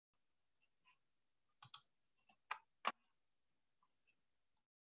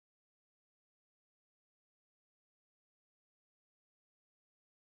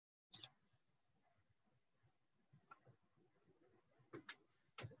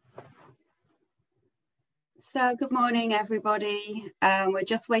So good morning, everybody. We're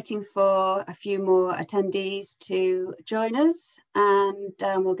just waiting for a few more attendees to join us, and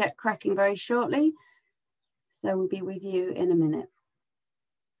we'll get cracking very shortly. So we'll be with you in a minute.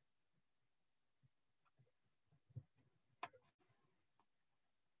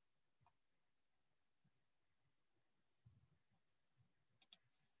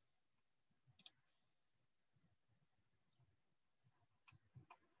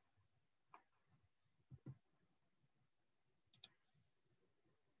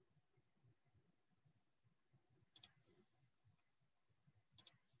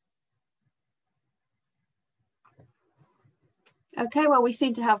 Okay, well, we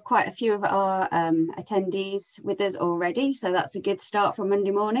seem to have quite a few of our attendees with us already, so that's a good start for Monday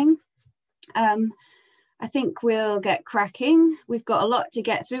morning. I think we'll get cracking. We've got a lot to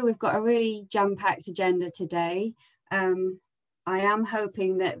get through. We've got a really jam-packed agenda today. I am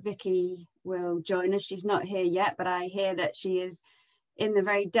hoping that Vicky will join us. She's not here yet, but I hear that she is in the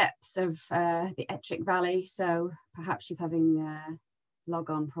very depths of the Ettrick Valley, so perhaps she's having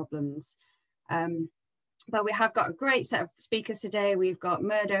log-on problems. But we have got a great set of speakers today. We've got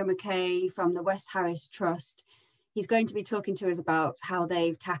Murdo Mackay from the West Harris Trust. He's going to be talking to us about how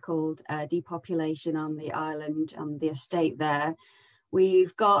they've tackled depopulation on the island, on the estate there.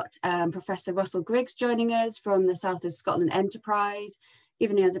 We've got Professor Russell Griggs joining us from the South of Scotland Enterprise,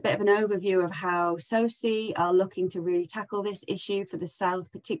 giving us a bit of an overview of how SOCI are looking to really tackle this issue for the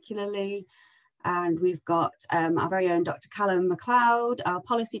South particularly. And we've got our very own Dr. Callum MacLeod, our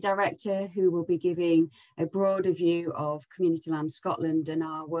policy director, who will be giving a broader view of Community Land Scotland and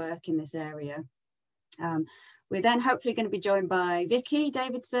our work in this area. We're then hopefully going to be joined by Vicky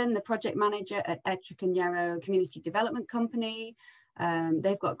Davidson, the project manager at Ettrick and Yarrow Community Development Company.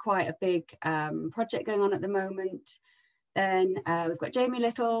 They've got quite a big project going on at the moment. Then we've got Jamie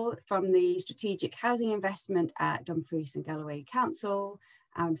Little from the Strategic Housing Investment at Dumfries and Galloway Council.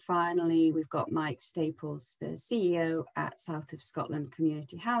 And finally, we've got Mike Staples, the CEO at South of Scotland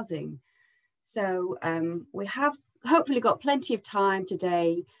Community Housing. So we have hopefully got plenty of time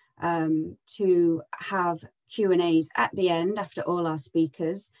today to have Q&As at the end after all our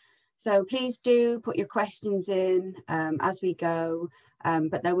speakers. So please do put your questions in as we go,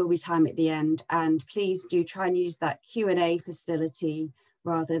 but there will be time at the end. And please do try and use that Q&A facility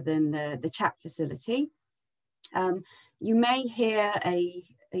rather than the chat facility. You may hear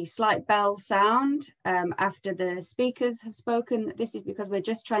a slight bell sound after the speakers have spoken. This is because we're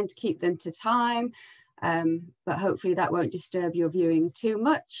just trying to keep them to time, but hopefully that won't disturb your viewing too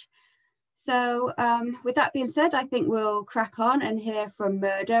much. So with that being said, I think we'll crack on and hear from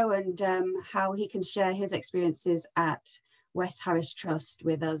Murdo and how he can share his experiences at West Harris Trust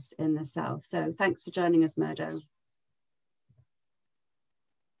with us in the South. So thanks for joining us, Murdo.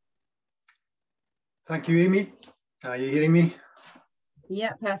 Thank you, Amy. Are you hearing me?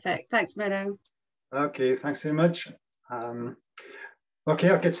 Yeah, perfect. Thanks, Murdo. Okay, thanks very much. Okay,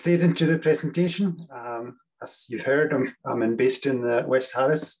 I'll get straight into the presentation. As you've heard, I'm based in West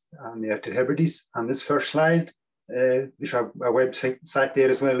Harris on the Outer Hebrides. And this first slide, there's our website there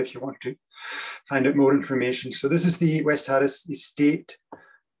as well if you want to find out more information. So this is the West Harris estate.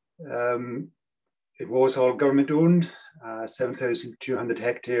 It was all government owned, 7,200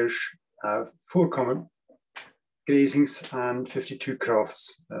 hectares, 4 common grazings and 52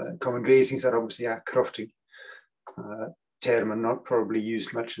 crofts. Common grazings are obviously a crofting term and not probably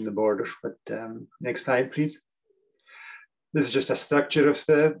used much in the borders, but next slide, please. This is just a structure of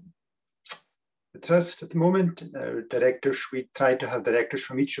the trust at the moment. Directors, we try to have directors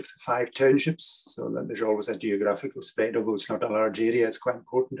from each of the 5 townships so that there's always a geographical spread, although it's not a large area, it's quite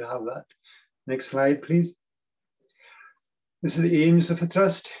important to have that. Next slide, please. This is the aims of the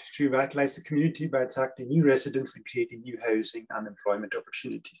Trust, to revitalise the community by attracting new residents and creating new housing and employment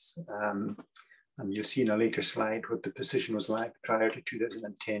opportunities. And you'll see in a later slide what the position was like prior to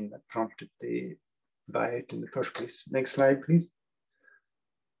 2010 that prompted the buyout in the first place. Next slide, please.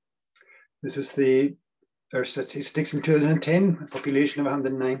 This is our statistics in 2010, a population of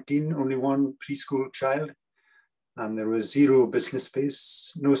 119, only 1 preschool child. And there was 0 business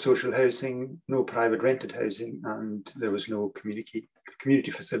space, no social housing, no private rented housing, and there was no community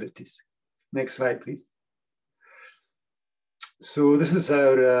facilities. Next slide, please. So this is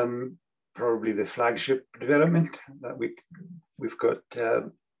our probably the flagship development that we've got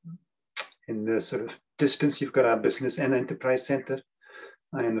in the sort of distance. You've got our business and enterprise centre,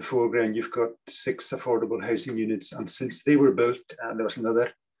 and in the foreground you've got 6 affordable housing units. And since they were built, there was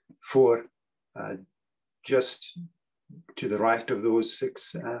another 4 just to the right of those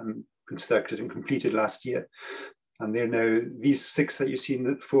 6 constructed and completed last year. And they're now, these 6 that you see in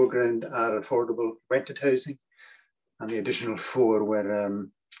the foreground are affordable rented housing, and the additional 4 were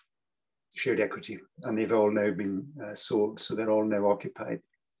shared equity, and they've all now been sold, so they're all now occupied.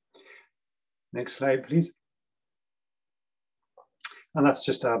 Next slide, please. And that's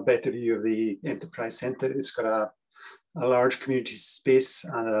just a better view of the enterprise centre. It's got a large community space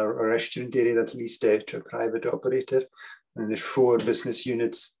and a restaurant area that's leased out to a private operator. And there's 4 business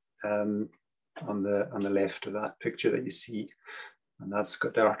units on the left of that picture that you see. And that's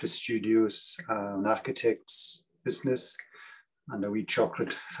got artist studios, an architect's business, and a wee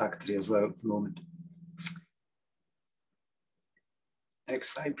chocolate factory as well at the moment.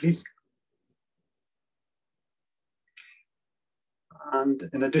 Next slide, please. And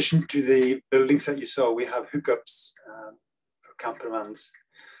in addition to the buildings that you saw, we have hookups for camper vans,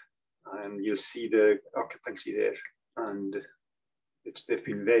 and you'll see the occupancy there. And they've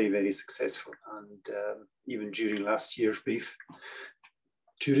been very, very successful. And even during last year's brief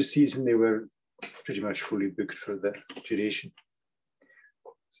tourist season, they were pretty much fully booked for the duration.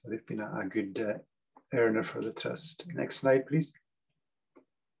 So they've been a good earner for the trust. Next slide, please.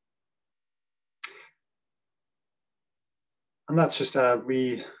 And that's just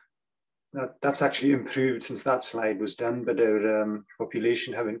that's actually improved since that slide was done, but our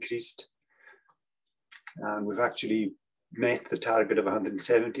population have increased. And we've actually met the target of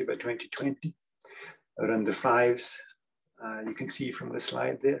 170 by 2020. Our under 5s, you can see from the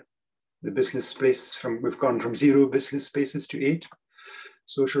slide there, the business space, we've gone from 0 business spaces to 8,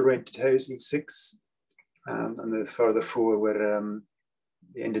 social rented housing 6, and the further 4 were,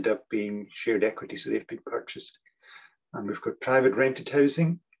 they ended up being shared equity, so they've been purchased. And we've got private rented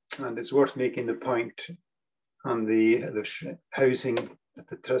housing, and it's worth making the point on the housing at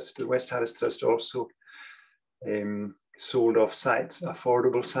the trust, the West Harris Trust also sold off sites,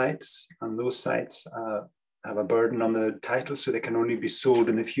 affordable sites, and those sites have a burden on the title, so they can only be sold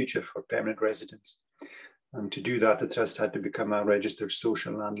in the future for permanent residents. And to do that, the trust had to become a registered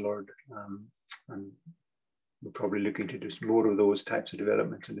social landlord, and we're probably looking to do more of those types of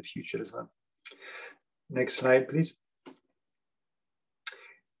developments in the future as well. Next slide, please.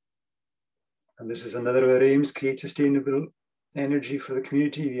 And this is another of our aims: create sustainable energy for the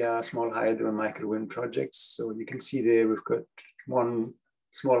community via small hydro and micro wind projects. So you can see there we've got 1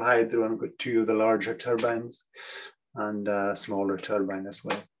 small hydro, and we've got 2 of the larger turbines and a smaller turbine as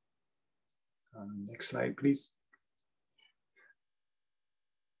well. Next slide, please.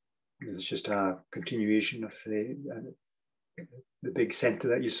 This is just a continuation of the big centre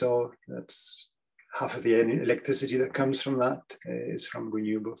that you saw. That's half of the electricity that comes from that is from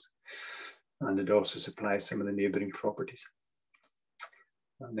renewables. And it also supplies some of the neighbouring properties.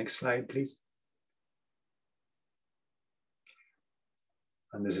 Next slide, please.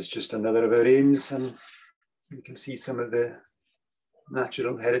 And this is just another of our aims, and you can see some of the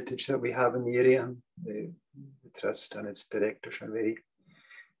natural heritage that we have in the area, and the trust and its directors are very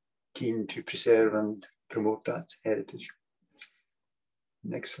keen to preserve and promote that heritage.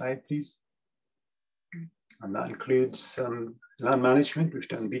 Next slide, please. And that includes land management. We've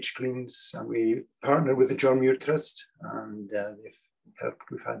done beach cleans, and we partner with the John Muir Trust, and they've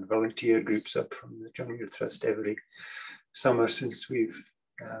helped. We've had volunteer groups up from the John Muir Trust every summer since we've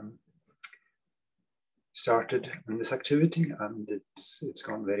started in this activity, and it's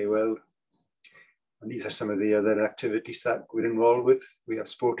gone very well. And these are some of the other activities that we're involved with. We have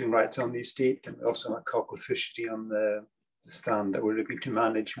sporting rights on the estate, and we also have a cockle fishery on the stand that we're looking to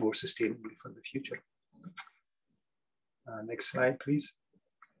manage more sustainably for the future. Next slide, please.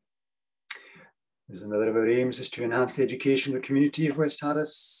 This is another of our aims, is to enhance the education of the community of West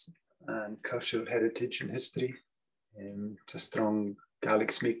Harris and cultural heritage and history. It's a strong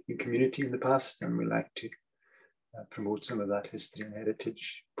Gaelic speaking community in the past, and we like to promote some of that history and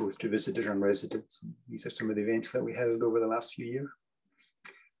heritage, both to visitors and residents. And these are some of the events that we held over the last few years.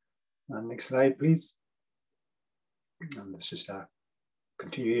 Next slide, please. And it's just a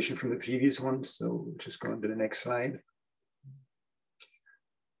continuation from the previous one, so we'll just go on to the next slide.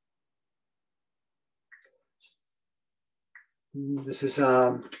 This is,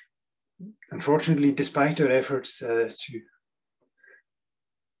 unfortunately, despite our efforts to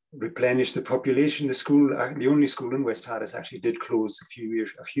replenish the population, the school, the only school in West Harris, actually did close a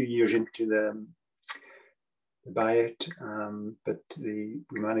few years into the buyout, but we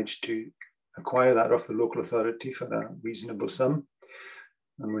managed to acquire that off the local authority for a reasonable sum,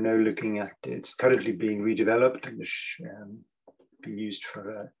 and we're now looking at, it's currently being redeveloped and being used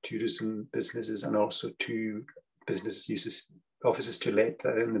for tourism businesses, and also 2 business uses, offices to let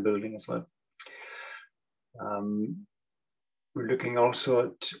that are in the building as well. We're looking also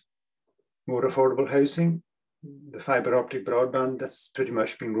at more affordable housing, the fibre optic broadband, that's pretty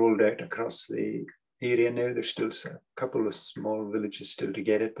much been rolled out across the area now. There's still a couple of small villages still to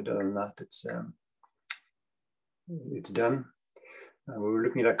get it, but other than that, it's done. We were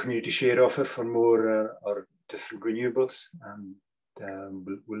looking at a community share offer for more or different renewables, and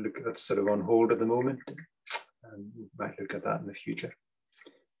we'll look at that's sort of on hold at the moment, and we might look at that in the future.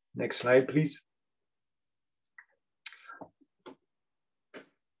 Next slide, please.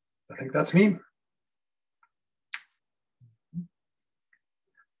 I think that's me.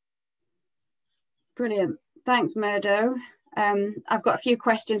 Brilliant. Thanks, Murdo. I've got a few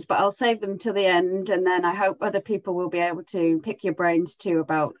questions, but I'll save them till the end, and then I hope other people will be able to pick your brains too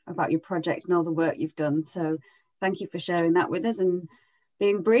about your project and all the work you've done. So thank you for sharing that with us and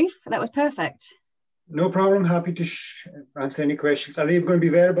being brief. That was perfect. No problem. Happy to answer any questions. Are they going to be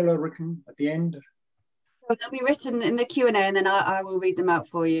verbal or written at the end? So they'll be written in the Q&A, and then I will read them out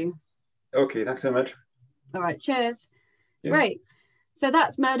for you. Okay, thanks so much. All right, cheers. Yeah. Great. So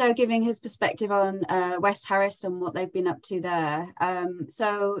that's Murdo giving his perspective on West Harris and what they've been up to there.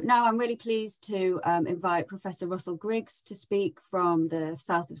 So now I'm really pleased to invite Professor Russell Griggs to speak from the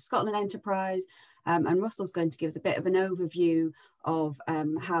South of Scotland Enterprise. And Russell's going to give us a bit of an overview of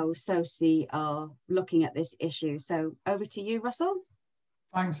how SOCI are looking at this issue. So over to you, Russell.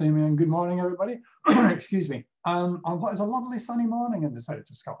 Thanks, Amy, and good morning, everybody. Excuse me. It's a lovely sunny morning in the south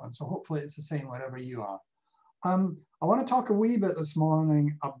of Scotland, so hopefully it's the same wherever you are. I want to talk a wee bit this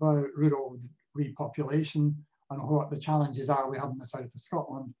morning about rural repopulation and what the challenges are we have in the south of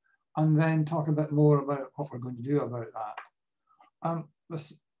Scotland, and then talk a bit more about what we're going to do about that.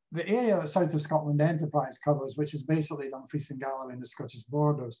 The area that South of Scotland Enterprise covers, which is basically Dumfries and Galloway and the Scottish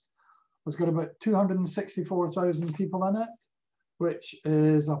borders, has got about 264,000 people in it, which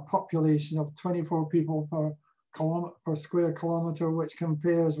is a population of 24 people per square kilometre, which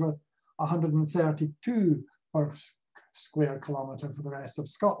compares with 132 per square kilometre for the rest of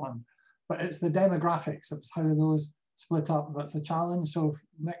Scotland. But it's the demographics, it's how those split up, that's the challenge. So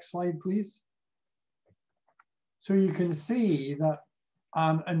next slide, please. So you can see that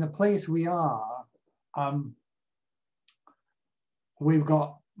in the place we are, we've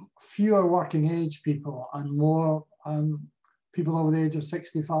got fewer working age people and more people over the age of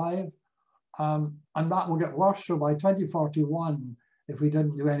 65. And that will get worse. So by 2041, if we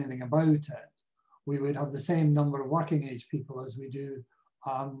didn't do anything about it, we would have the same number of working age people as we do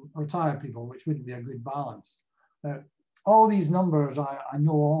retired people, which wouldn't be a good balance. All these numbers I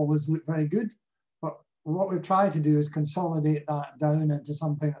know always look very good, but what we've tried to do is consolidate that down into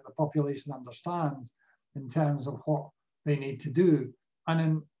something that the population understands in terms of what they need to do. And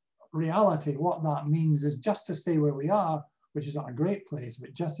in reality, what that means is just to stay where we are, which is not a great place,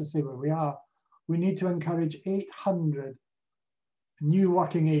 but just to stay where we are, we need to encourage 800 new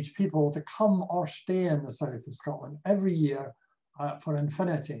working age people to come or stay in the south of Scotland every year for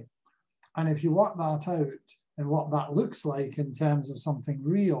infinity. And if you work that out and what that looks like in terms of something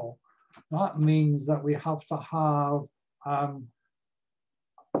real, that means that we have to have,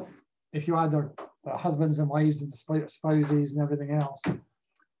 if you add their husbands and wives and spouses and everything else,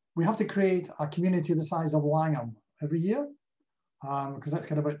 we have to create a community the size of Langham every year, because that's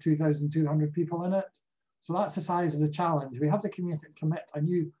got about 2,200 people in it. So that's the size of the challenge. We have to create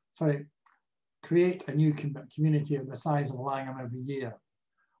a new community of the size of Langham every year.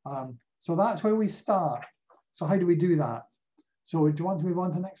 So that's where we start. So how do we do that? So do you want to move on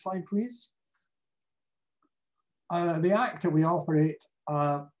to the next slide, please? The Act that we operate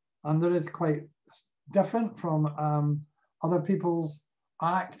under is quite different from other people's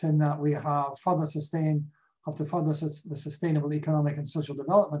Act in that we have to further the sustainable economic and social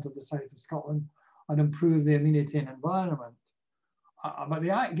development of the south of Scotland and improve the amenity and environment. But the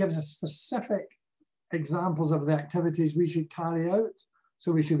Act gives us specific examples of the activities we should carry out.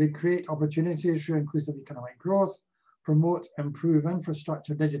 So we should create opportunities for inclusive economic growth, promote, improve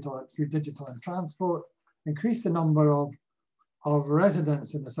infrastructure through digital and transport, increase the number of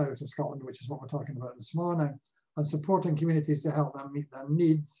residents in the south of Scotland, which is what we're talking about this morning, and supporting communities to help them meet their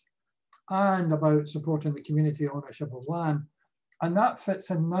needs, and about supporting the community ownership of land. And that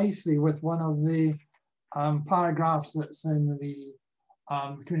fits in nicely with one of the paragraphs that's in the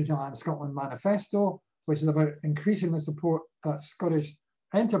Community Land Scotland Manifesto, which is about increasing the support that Scottish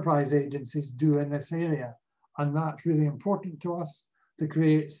enterprise agencies do in this area. And that's really important to us to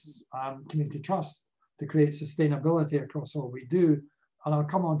create community trust, to create sustainability across all we do. And I'll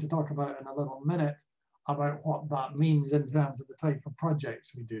come on to talk about in a little minute about what that means in terms of the type of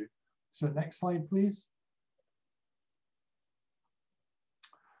projects we do. So next slide, please.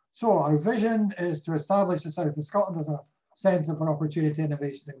 So our vision is to establish the south of Scotland as a centre for opportunity,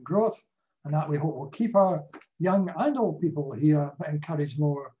 innovation and growth. and that we hope will keep our young and old people here, but encourage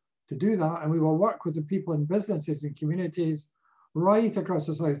more to do that. And we will work with the people in businesses and communities right across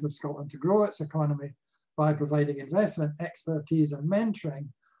the south of Scotland to grow its economy by providing investment, expertise and mentoring,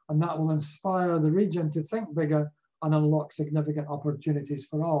 and that will inspire the region to think bigger and unlock significant opportunities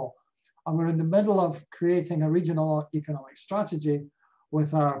for all. And we're in the middle of creating a regional economic strategy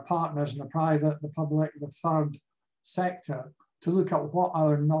with our partners in the private, the public, the third sector to look at what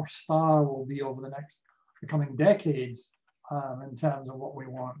our North Star will be over the coming decades in terms of what we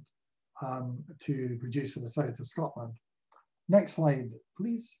want to produce for the south of Scotland. Next slide,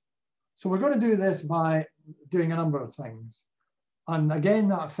 please. So we're going to do this by doing a number of things. And again,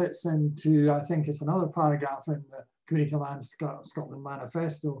 that fits into, I think it's another paragraph in the Community Land Scotland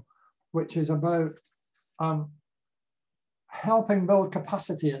Manifesto, which is about helping build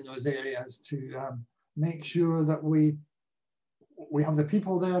capacity in those areas to make sure that we have the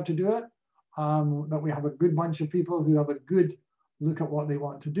people there to do it, that we have a good bunch of people who have a good look at what they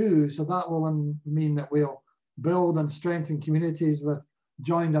want to do. So that will mean that we'll build and strengthen communities with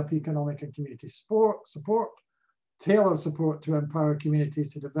joined up economic and community support, tailored support to empower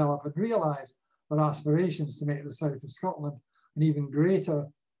communities to develop and realise their aspirations to make the south of Scotland an even greater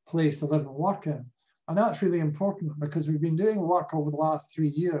place to live and work in. And that's really important because we've been doing work over the last 3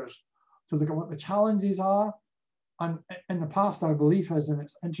 years to look at what the challenges are. And in the past, our belief is, and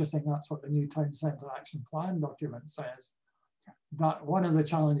it's interesting, that's what the new Town Centre Action Plan document says, that one of the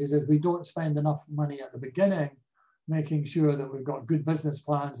challenges is we don't spend enough money at the beginning making sure that we've got good business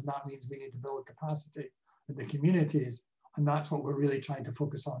plans, and that means we need to build capacity in the communities, and that's what we're really trying to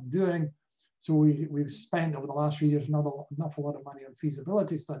focus on doing. So we've spent over the last 3 years not an awful lot of money on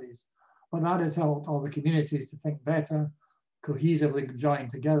feasibility studies, but that has helped all the communities to think better, cohesively join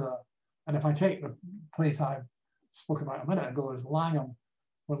together. And if I take the place I spoke about a minute ago as Langham,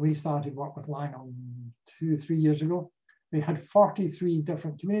 when we started work with Langham 2-3 years ago, they had 43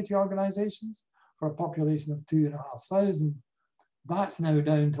 different community organisations for a population of 2,500. That's now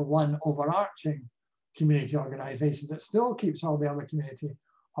down to one overarching community organisation that still keeps all the other community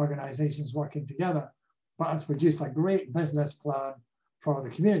organisations working together, but has produced a great business plan for the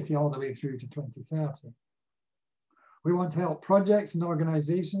community all the way through to 2030. We want to help projects and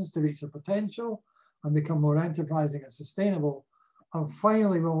organisations to reach their potential and become more enterprising and sustainable. And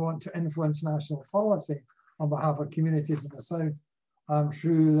finally, we want to influence national policy on behalf of communities in the south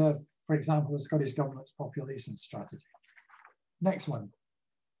through, for example, the Scottish Government's population strategy. Next one,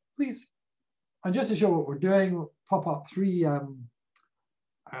 please. And just to show what we're doing, we'll pop up 3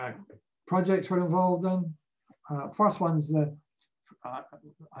 projects we're involved in. First one's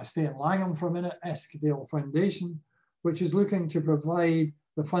I stay in Langham for a minute, Eskdale Foundation, which is looking to provide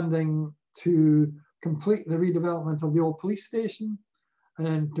the funding to complete the redevelopment of the old police station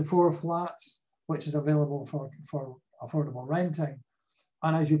into 4 flats, which is available for affordable renting.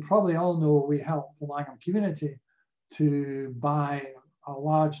 And as you probably all know, we helped the Langham community to buy a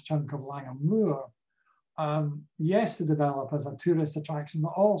large chunk of Langham Moor. Yes, to develop as a tourist attraction,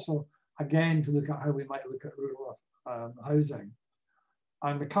 but also, again, to look at how we might look at rural housing.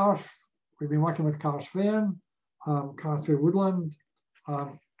 And we've been working with Carsfairn, Carthay Woodland,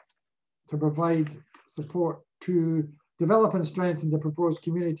 to provide support to develop and strengthen the proposed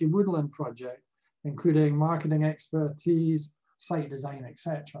community woodland project, including marketing expertise, site design,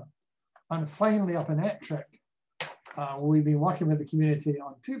 etc. And finally, up in Ettrick, we've been working with the community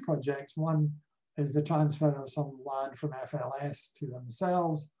on 2 projects. One is the transfer of some land from FLS to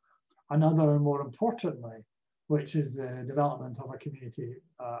themselves. Another, and more importantly, which is the development of a community,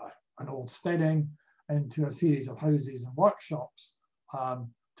 an old steading, into a series of houses and workshops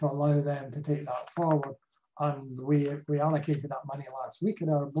to allow them to take that forward. And we allocated that money last week at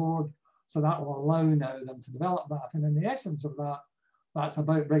our board, so that will allow now them to develop that. And in the essence of that, that's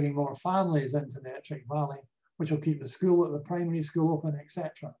about bringing more families into the Ettrick Valley, which will keep the school, the primary school open,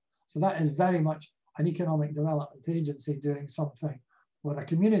 etc. So that is very much an economic development agency doing something with a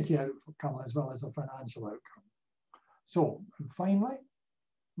community outcome as well as a financial outcome. So, and finally,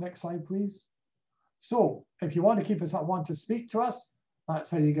 next slide, please. So if you want to keep us up, want to speak to us,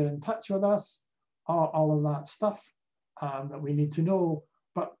 that's how you get in touch with us, all of that stuff that we need to know.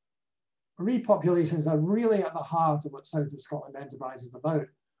 But repopulations are really at the heart of what South of Scotland Enterprise is about,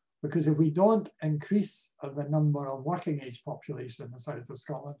 because if we don't increase the number of working age population in the south of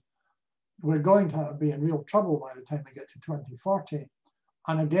Scotland, we're going to be in real trouble by the time we get to 2040.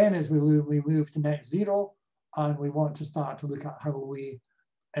 And again, as we move to net zero, and we want to start to look at how we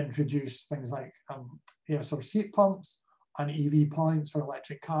introduce things like air source heat pumps and EV points for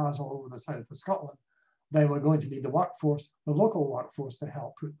electric cars all over the south of Scotland. then we're going to need the workforce, the local workforce, to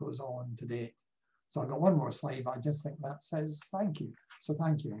help put those on to date. So I've got one more slide, but I just think that says thank you. So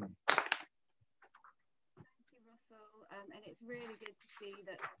thank you. Thank you, Russell. And it's really good to see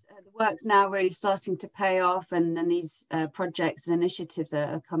that the work's now really starting to pay off, and then these projects and initiatives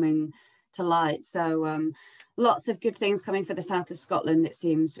are coming to light. So lots of good things coming for the south of Scotland, it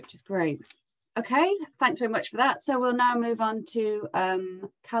seems, which is great. Okay, thanks very much for that. So we'll now move on to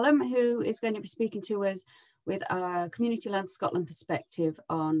Callum, who is going to be speaking to us with our Community Land Scotland perspective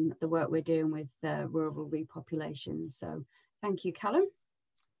on the work we're doing with rural repopulation. So thank you, Callum.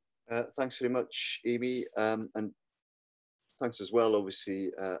 Thanks very much, Amy, and thanks as well, obviously,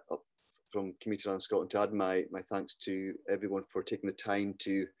 from Community Land Scotland, to add my thanks to everyone for taking the time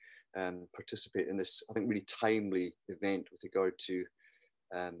to participate in this, I think, really timely event with regard to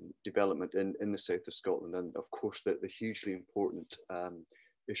development in the south of Scotland, and of course the hugely important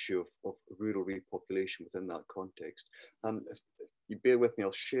issue of rural repopulation within that context. If you bear with me,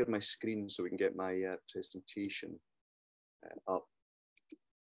 I'll share my screen so we can get my presentation up.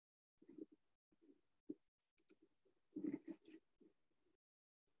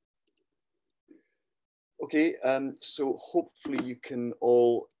 Okay, so hopefully you can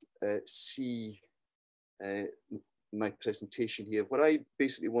all see my presentation here. What I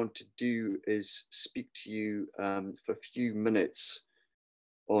basically want to do is speak to you for a few minutes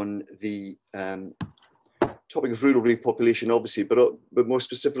on the topic of rural repopulation, obviously, but more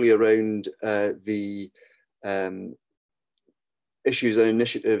specifically around the issues and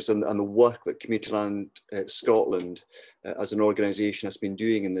initiatives and the work that Community Land Scotland as an organisation has been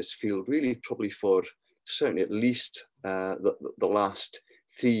doing in this field, really probably for certainly at least the last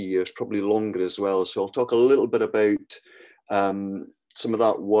 3 years, probably longer as well. So I'll talk a little bit about some of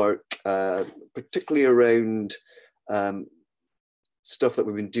that work, particularly around stuff that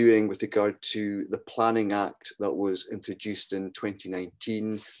we've been doing with regard to the Planning Act that was introduced in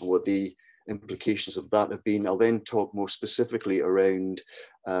 2019 and what the implications of that have been. I'll then talk more specifically around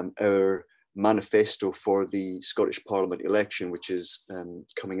our manifesto for the Scottish Parliament election, which is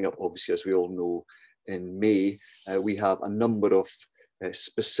coming up, obviously, as we all know, in May. We have a number of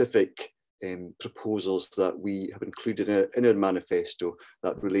specific proposals that we have included in our manifesto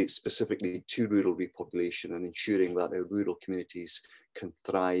that relate specifically to rural repopulation and ensuring that our rural communities can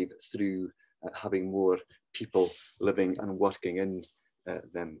thrive through having more people living and working in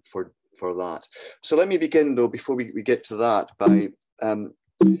them for that. So let me begin, though, before we get to that, by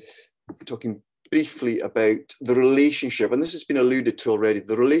talking briefly about the relationship, and this has been alluded to already,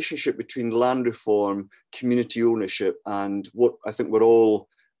 the relationship between land reform, community ownership, and what I think we're all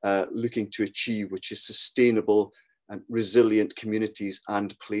looking to achieve, which is sustainable and resilient communities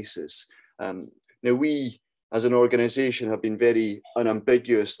and places. Now, we as an organisation have been very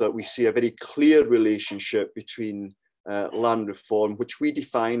unambiguous that we see a very clear relationship between land reform, which we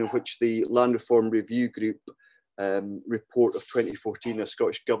define, and which the Land Reform Review Group report of 2014, a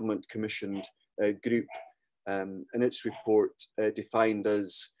Scottish Government commissioned group in its report defined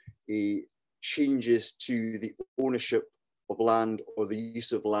as changes to the ownership of land or the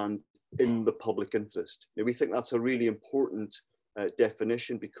use of land in the public interest. Now, we think that's a really important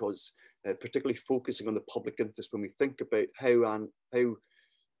definition, because particularly focusing on the public interest, when we think about how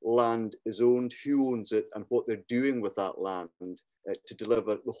land is owned, who owns it, and what they're doing with that land to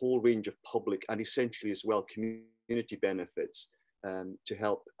deliver the whole range of public and essentially as well community benefits to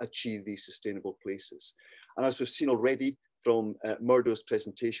help achieve these sustainable places. And as we've seen already from Murdo's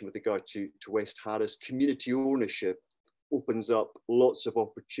presentation with regard to West Harris, community ownership opens up lots of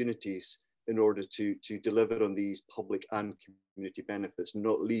opportunities in order to deliver on these public and community benefits,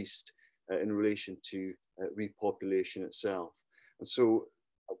 not least in relation to repopulation itself. And so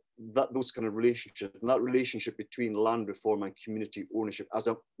those kind of relationships, and that relationship between land reform and community ownership as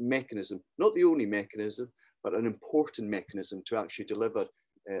a mechanism, not the only mechanism, but an important mechanism to actually deliver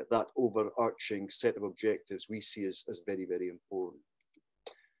that overarching set of objectives, we see as very, very important.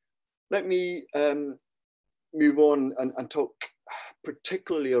 Let me move on and talk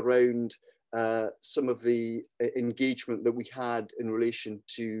particularly around some of the engagement that we had in relation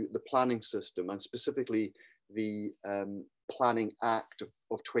to the planning system, and specifically the Planning Act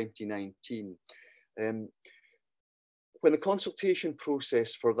of 2019. When the consultation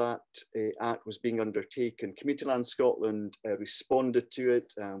process for that Act was being undertaken, Community Land Scotland responded to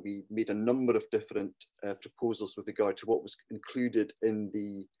it, and we made a number of different proposals with regard to what was included in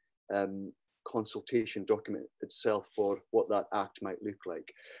the consultation document itself for what that Act might look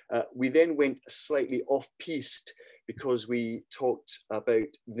like. We then went slightly off-piste because we talked about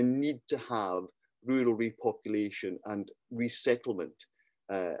the need to have rural repopulation and resettlement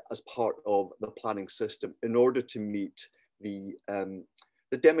as part of the planning system in order to meet the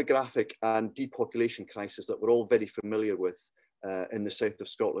demographic and depopulation crisis that we're all very familiar with in the south of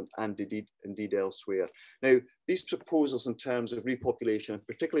Scotland and indeed elsewhere. Now, these proposals in terms of repopulation, and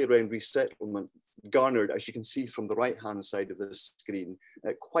particularly around resettlement, garnered, as you can see from the right-hand side of the screen,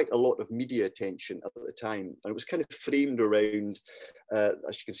 quite a lot of media attention at the time. And it was kind of framed around,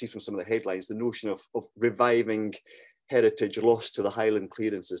 as you can see from some of the headlines, the notion of reviving heritage lost to the Highland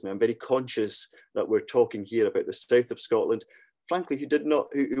clearances. Now, I'm very conscious that we're talking here about the south of Scotland, frankly,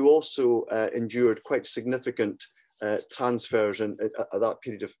 who also endured quite significant transfers at that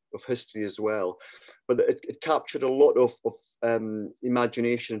period of history as well. But it captured a lot of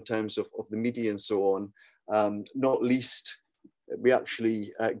imagination in terms of the media and so on. Not least, we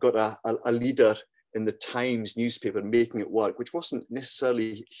actually got a leader in the Times newspaper making it work, which wasn't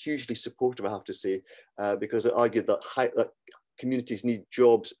necessarily hugely supportive, I have to say, because it argued that communities need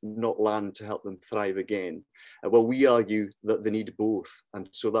jobs, not land, to help them thrive again. Well, we argue that they need both. And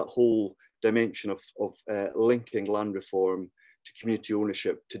so that whole dimension of linking land reform to community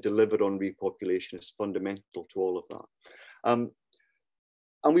ownership to deliver on repopulation is fundamental to all of that.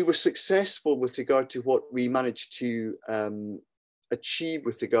 And we were successful with regard to what we managed to achieve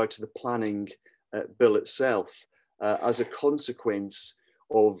with regard to the planning bill itself as a consequence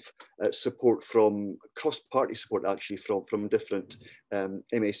of support from cross-party support, actually from different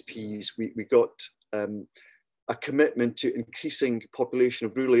MSPs. We got a commitment to increasing population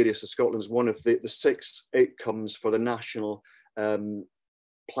of rural areas of Scotland as one of the 6 outcomes for the national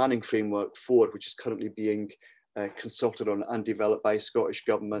planning framework 4, which is currently being consulted on and developed by Scottish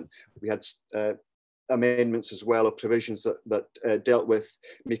Government. We had amendments as well, of provisions that dealt with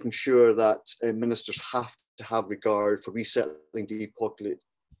making sure that ministers have to have regard for resettling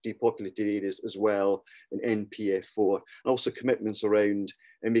depopulated areas as well in NPF4, and also commitments around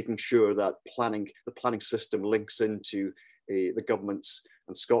making sure that the planning system links into the government's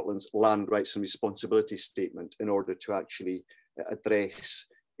and Scotland's land rights and responsibility statement in order to actually address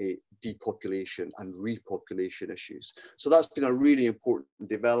depopulation and repopulation issues. So that's been a really important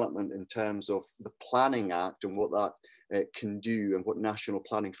development in terms of the Planning Act and what that can do, and what National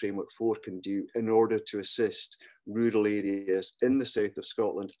Planning Framework 4 can do in order to assist rural areas in the south of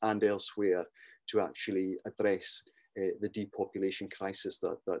Scotland and elsewhere to actually address the depopulation crisis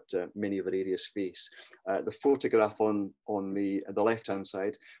that many of our areas face. The photograph on the left-hand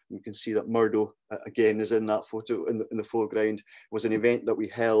side, you can see that Murdo, again, is in that photo in the foreground, was an event that we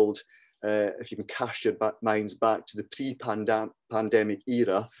held, if you can cast your minds back to the pre-pandemic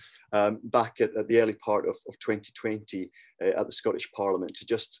era, back at the early part of 2020 at the Scottish Parliament, to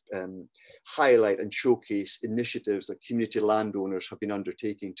just highlight and showcase initiatives that community landowners have been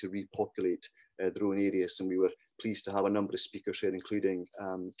undertaking to repopulate their own areas. And we were pleased to have a number of speakers here, including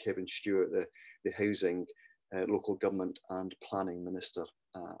Kevin Stewart, the Housing, Local Government and Planning Minister,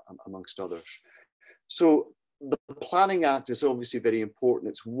 amongst others. So the Planning Act is obviously very important.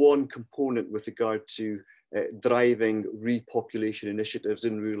 It's one component with regard to driving repopulation initiatives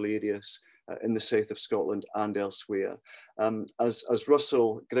in rural areas in the south of Scotland and elsewhere. As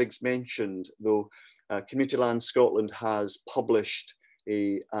Russell Griggs mentioned, though, Community Land Scotland has published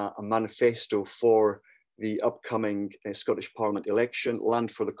a manifesto for the upcoming Scottish Parliament election,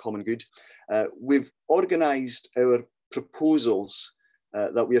 Land for the Common Good. We've organised our proposals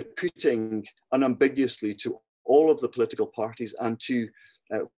that we are putting unambiguously to all of the political parties and to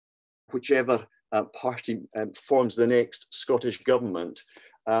whichever party forms the next Scottish Government,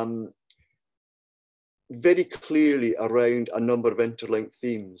 very clearly around a number of interlinked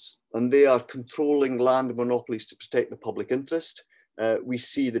themes. And they are controlling land monopolies to protect the public interest. We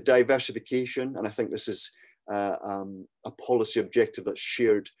see the diversification, and I think this is a policy objective that's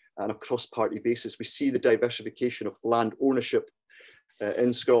shared on a cross-party basis. We see the diversification of land ownership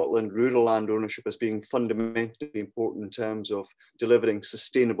in Scotland, rural land ownership, as being fundamentally important in terms of delivering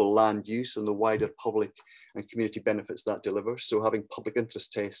sustainable land use and the wider public and community benefits that delivers. So having public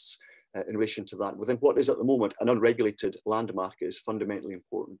interest tests in relation to that within what is at the moment an unregulated land market is fundamentally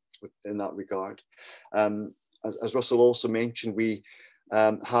important in that regard. As Russell also mentioned, we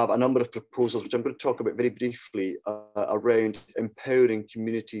have a number of proposals, which I'm going to talk about very briefly, around empowering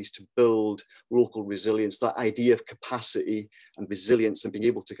communities to build local resilience. That idea of capacity and resilience and being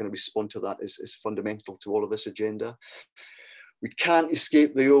able to kind of respond to that is fundamental to all of this agenda. We can't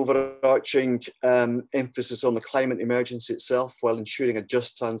escape the overarching emphasis on the climate emergency itself while ensuring a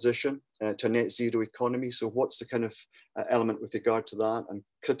just transition to a net zero economy. So what's the kind of element with regard to that? And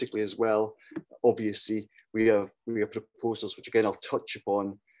critically as well, obviously, we have proposals, which again I'll touch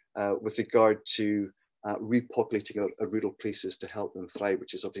upon, with regard to repopulating our rural places to help them thrive,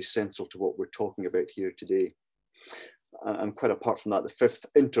 which is obviously central to what we're talking about here today. And quite apart from that, the fifth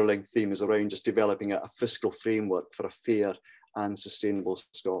interlinked theme is around just developing a fiscal framework for a fair and sustainable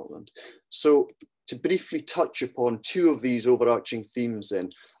Scotland. So to briefly touch upon two of these overarching themes then,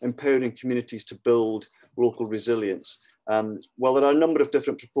 empowering communities to build local resilience. Well, there are a number of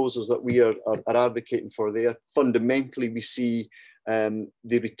different proposals that we are advocating for there. Fundamentally, we see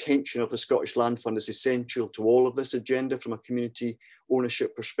the retention of the Scottish Land Fund is essential to all of this agenda from a community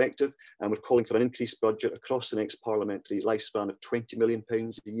ownership perspective, and we're calling for an increased budget across the next parliamentary lifespan of £20 million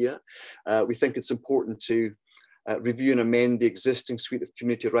a year. We think it's important to review and amend the existing suite of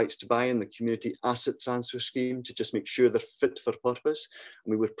community rights to buy in the community asset transfer scheme to just make sure they're fit for purpose.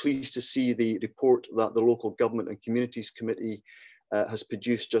 And we were pleased to see the report that the Local Government and Communities Committee has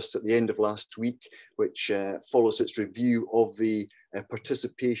produced just at the end of last week, which follows its review of the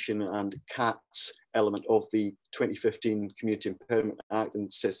participation and CATS element of the 2015 Community Empowerment Act,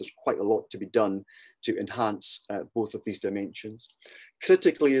 and says there's quite a lot to be done to enhance both of these dimensions.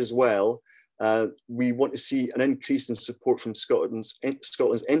 Critically as well, we want to see an increase in support from Scotland's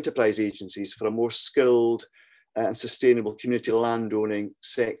enterprise agencies for a more skilled and sustainable community landowning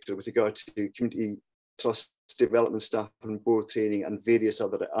sector with regard to community trust development staff and board training and various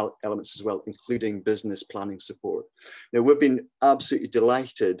other elements as well, including business planning support. Now, we've been absolutely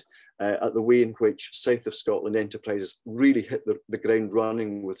delighted at the way in which South of Scotland enterprises really hit the ground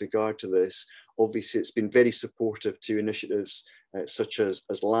running with regard to this. Obviously, it's been very supportive to initiatives such as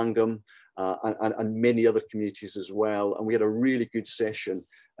Langham and many other communities as well. And we had a really good session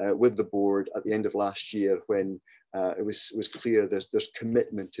with the board at the end of last year when it was clear there's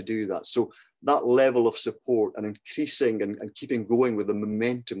commitment to do that. So that level of support and increasing and keeping going with the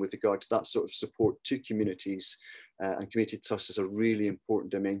momentum with regard to that sort of support to communities and community trust is a really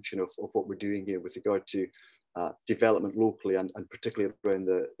important dimension of what we're doing here with regard to development locally and particularly around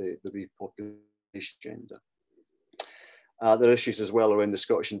the repopulation agenda. There are issues as well around the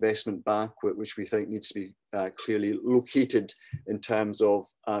Scottish Investment Bank, which we think needs to be clearly located in terms of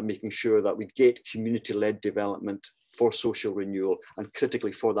making sure that we get community-led development for social renewal and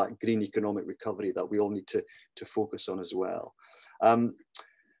critically for that green economic recovery that we all need to focus on as well. And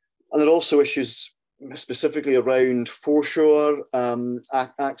there are also issues specifically around foreshore,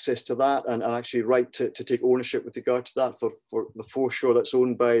 access to that and actually right to take ownership with regard to that for the foreshore that's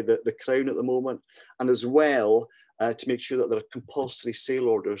owned by the Crown at the moment, and as well to make sure that there are compulsory sale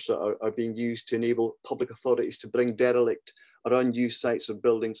orders that are being used to enable public authorities to bring derelict or unused sites or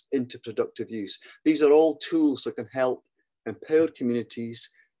buildings into productive use. These are all tools that can help empower communities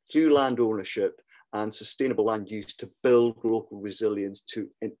through land ownership and sustainable land use to build local resilience, to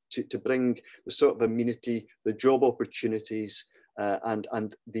bring the sort of amenity, the job opportunities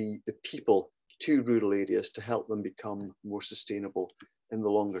and the people to rural areas to help them become more sustainable in the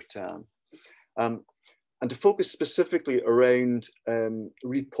longer term. And to focus specifically around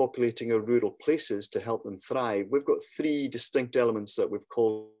repopulating our rural places to help them thrive, we've got three distinct elements that we've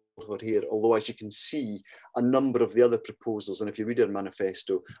called for here, although as you can see, a number of the other proposals, and if you read our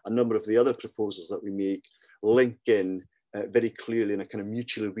manifesto, a number of the other proposals that we make link in very clearly in a kind of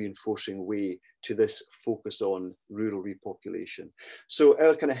mutually reinforcing way to this focus on rural repopulation. So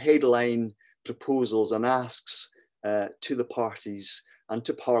our kind of headline proposals and asks to the parties and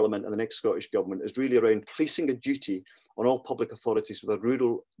to Parliament and the next Scottish Government is really around placing a duty on all public authorities with a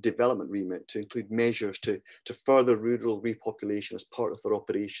rural development remit to include measures to further rural repopulation as part of their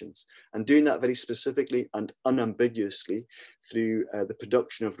operations, and doing that very specifically and unambiguously through the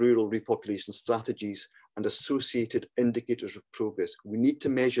production of rural repopulation strategies and associated indicators of progress. We need to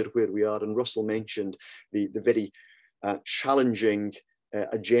measure where we are, and Russell mentioned the very challenging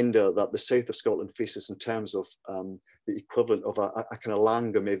agenda that the south of Scotland faces in terms of the equivalent of a kind of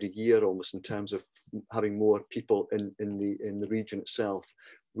Langham every year almost in terms of having more people in the region itself.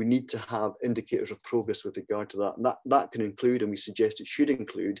 We need to have indicators of progress with regard to that. And that can include, and we suggest it should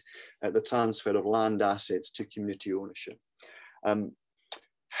include, the transfer of land assets to community ownership.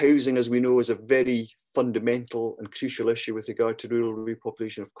 Housing, as we know, is a very fundamental and crucial issue with regard to rural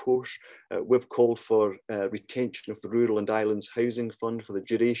repopulation, of course. We've called for retention of the Rural and Islands Housing Fund for the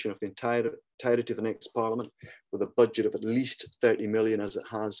duration of the entirety of the next Parliament, with a budget of at least 30 million as it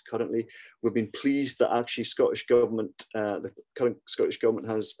has currently. We've been pleased that actually Scottish Government, the current Scottish Government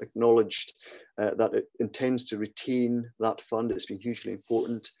has acknowledged that it intends to retain that fund. It's been hugely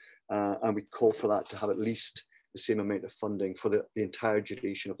important, and we call for that to have at least the same amount of funding for the entire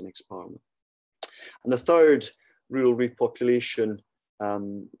duration of the next Parliament. And the third rural repopulation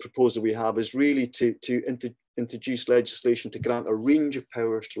proposal we have is really to introduced legislation to grant a range of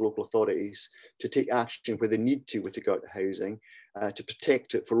powers to local authorities to take action where they need to with regard to housing, to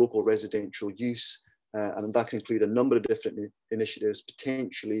protect it for local residential use. And that can include a number of different initiatives,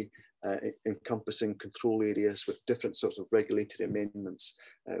 potentially encompassing control areas with different sorts of regulatory amendments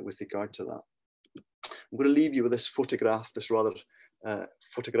with regard to that. I'm going to leave you with this photograph, this rather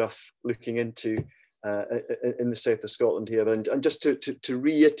photograph looking into in the south of Scotland here, and just to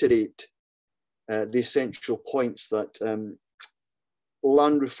reiterate the essential points that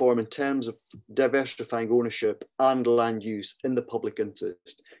land reform in terms of diversifying ownership and land use in the public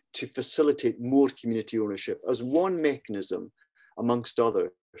interest to facilitate more community ownership as one mechanism amongst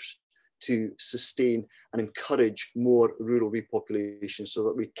others to sustain and encourage more rural repopulation so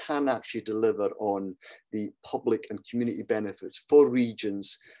that we can actually deliver on the public and community benefits for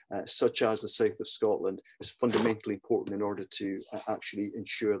regions such as the south of Scotland is fundamentally important in order to actually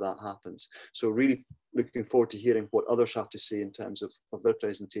ensure that happens. So really looking forward to hearing what others have to say in terms of their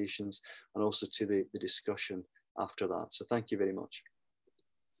presentations and also to the discussion after that. So thank you very much.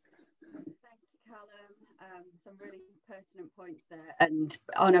 Thank you, Callum. Some really pertinent points there. And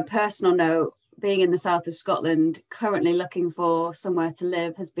on a personal note, being in the south of Scotland, currently looking for somewhere to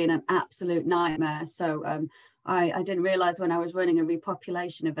live has been an absolute nightmare. So I didn't realise when I was running a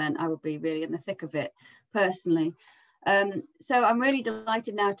repopulation event, I would be really in the thick of it personally. So I'm really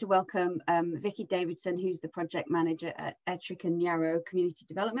delighted now to welcome Vicky Davidson, who's the project manager at Ettrick and Yarrow Community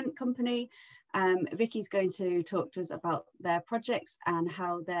Development Company. Vicky's going to talk to us about their projects and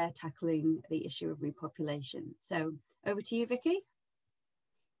how they're tackling the issue of repopulation. So over to you, Vicky.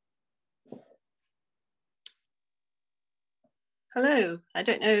 Hello, I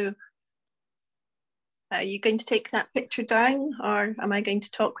don't know, are you going to take that picture down or am I going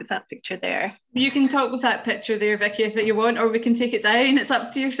to talk with that picture there? You can talk with that picture there, Vicky, if you want, or we can take it down. It's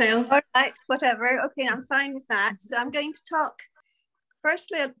up to yourself. All right, whatever. Okay, I'm fine with that. So I'm going to talk,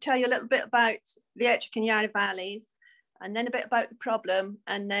 firstly, I'll tell you a little bit about the Ettrick and Yarrow valleys, and then a bit about the problem,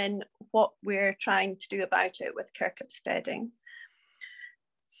 and then what we're trying to do about it with Kirkup Steading.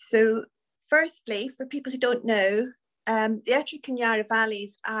 So firstly, for people who don't know, the Ettrick and Yarrow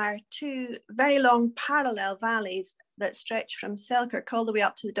valleys are two very long parallel valleys that stretch from Selkirk all the way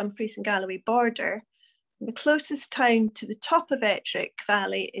up to the Dumfries and Galloway border. And the closest town to the top of Ettrick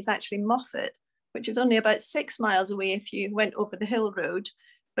Valley is actually Moffat, which is only about 6 miles away if you went over the hill road,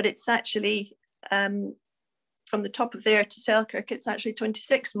 but it's actually from the top of there to Selkirk, it's actually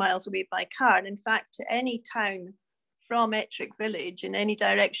 26 miles away by car. And in fact, to any town from Ettrick village in any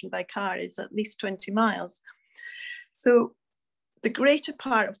direction by car is at least 20 miles. So the greater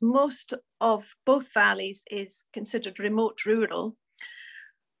part of most of both valleys is considered remote rural,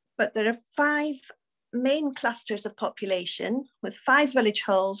 but there are 5 main clusters of population with 5 village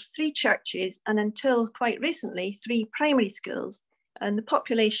halls, 3 churches, and until quite recently, 3 primary schools. And the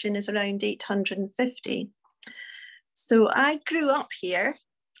population is around 850. So I grew up here,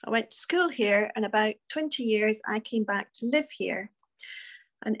 I went to school here, and about 20 years I came back to live here.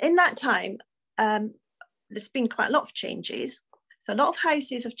 And in that time, there's been quite a lot of changes. So a lot of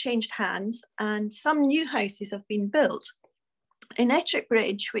houses have changed hands and some new houses have been built. In Ettrick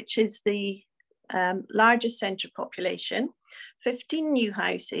Bridge, which is the largest centre of population, 15 new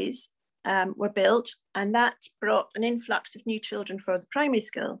houses were built, and that brought an influx of new children for the primary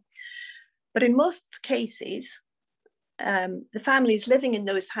school. But in most cases, the families living in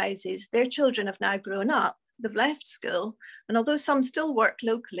those houses, their children have now grown up, they've left school, and although some still work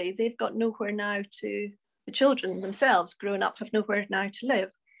locally, they've got nowhere now to, the children themselves grown up have nowhere now to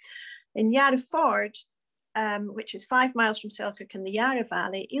live. In Yarrow Ford, which is 5 miles from Selkirk in the Yarrow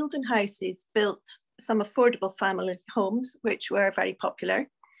Valley, Eildon Houses built some affordable family homes, which were very popular.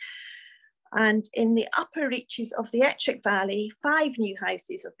 And in the upper reaches of the Ettrick Valley, 5 new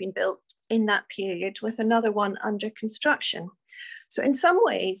houses have been built in that period, with another one under construction. So in some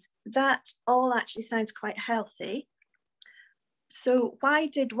ways, that all actually sounds quite healthy. So why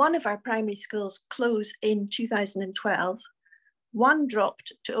did one of our primary schools close in 2012? One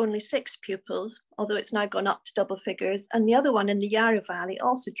dropped to only 6 pupils, although it's now gone up to double figures. And the other one in the Yarrow Valley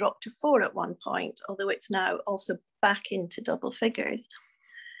also dropped to 4 at one point, although it's now also back into double figures.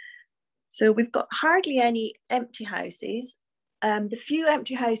 So we've got hardly any empty houses. The few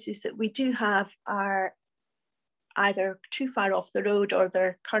empty houses that we do have are either too far off the road or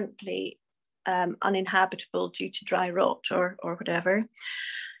they're currently uninhabitable due to dry rot or whatever.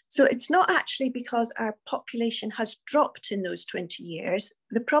 So it's not actually because our population has dropped in those 20 years.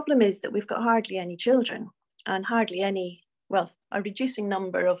 The problem is that we've got hardly any children and hardly any, well, a reducing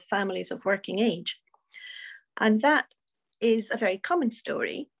number of families of working age. And that is a very common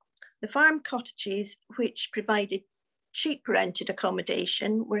story. the farm cottages, which provided cheap rented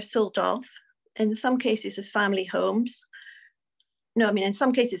accommodation, were sold off, in some cases as family homes. No, I mean, in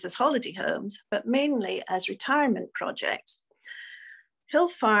some cases as holiday homes, but mainly as retirement projects. Hill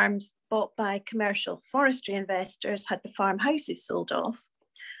farms bought by commercial forestry investors had the farmhouses sold off.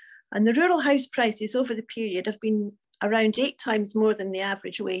 And the rural house prices over the period have been around 8 times more than the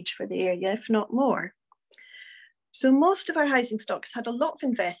average wage for the area, if not more. So most of our housing stocks had a lot of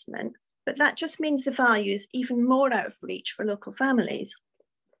investment, but that just means the value is even more out of reach for local families.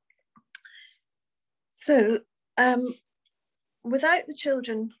 So without the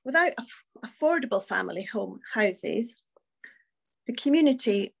children, without affordable family home houses, the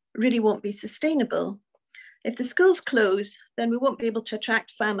community really won't be sustainable. If the schools close, then we won't be able to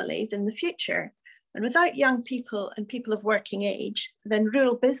attract families in the future. And without young people and people of working age, then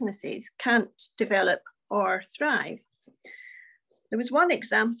rural businesses can't develop or thrive. There was one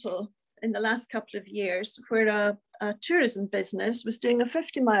example in the last couple of years where a tourism business was doing a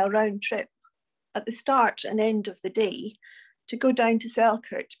 50-mile round trip at the start and end of the day to go down to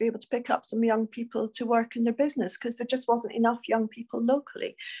Selkirk to be able to pick up some young people to work in their business, because there just wasn't enough young people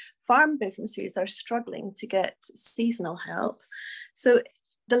locally. Farm businesses are struggling to get seasonal help. So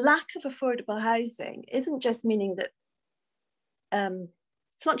the lack of affordable housing isn't just meaning that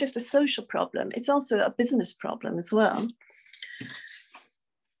it's not just a social problem, it's also a business problem as well.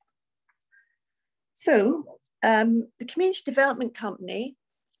 So the Community Development Company,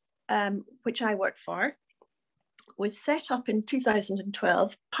 which I work for, was set up in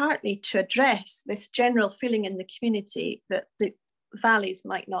 2012 partly to address this general feeling in the community that the valleys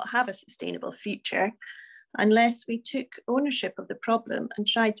might not have a sustainable future unless we took ownership of the problem and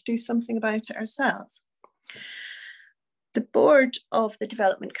tried to do something about it ourselves. The board of the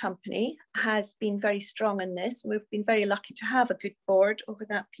development company has been very strong in this. We've been very lucky to have a good board over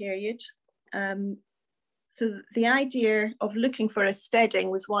that period. So the idea of looking for a steading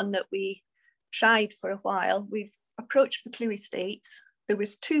was one that we tried for a while. We've approached Buccleuch Estates. There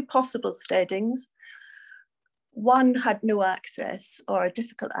was 2 possible steadings. One had no access or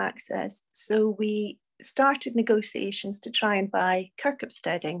difficult access. So we started negotiations to try and buy Kirkup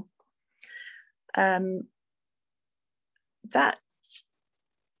steading. That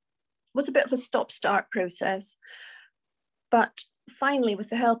was a bit of a stop-start process, but finally, with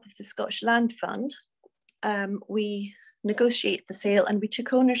the help of the Scottish Land Fund, we negotiated the sale and we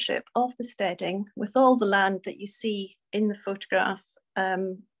took ownership of the steading with all the land that you see in the photograph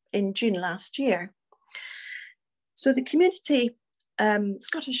in June last year. So the community, the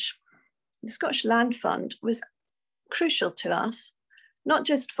Scottish Land Fund was crucial to us, not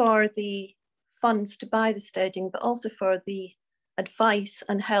just for the funds to buy the steading, but also for the advice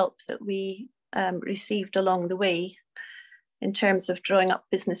and help that we received along the way in terms of drawing up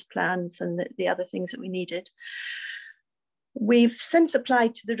business plans and the other things that we needed. We've since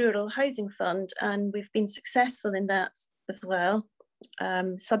applied to the Rural Housing Fund and we've been successful in that as well,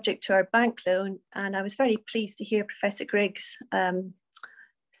 subject to our bank loan. And I was very pleased to hear Professor Griggs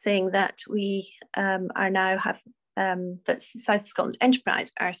saying that we are now that South Scotland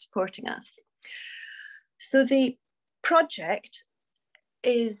Enterprise are supporting us. So the project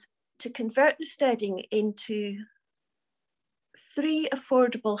is to convert the steading into 3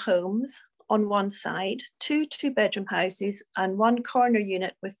 affordable homes on one side, 2 2-bedroom houses and 1 corner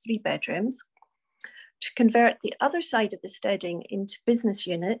unit with 3 bedrooms, to convert the other side of the steading into business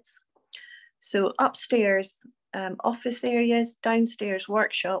units. So upstairs, office areas, downstairs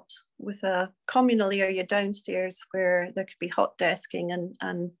workshops with a communal area downstairs where there could be hot desking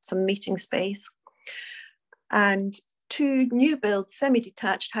and some meeting space. And 2 new build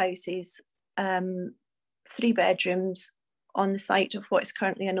semi-detached houses, 3 bedrooms on the site of what is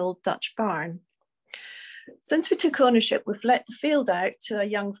currently an old Dutch barn. Since we took ownership, we've let the field out to a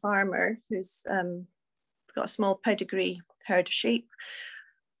young farmer who's got a small pedigree herd of sheep.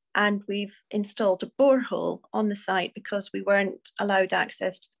 And we've installed a borehole on the site because we weren't allowed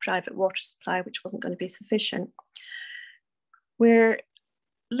access to the private water supply, which wasn't going to be sufficient. We're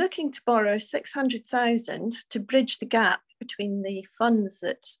looking to borrow 600,000 to bridge the gap between the funds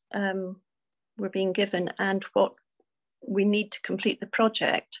that were being given and what we need to complete the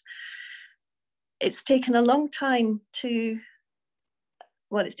project. It's taken a long time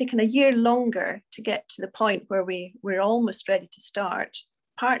it's taken a year longer to get to the point where we're almost ready to start,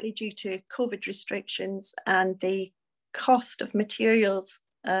 partly due to COVID restrictions and the cost of materials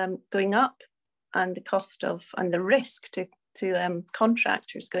going up and the cost of and the risk to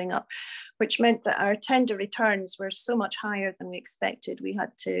contractors going up, which meant that our tender returns were so much higher than we expected. We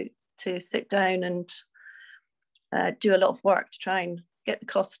had to sit down and do a lot of work to try and get the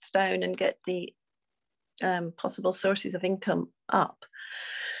costs down and get the possible sources of income up.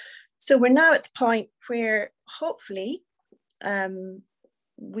 So we're now at the point where hopefully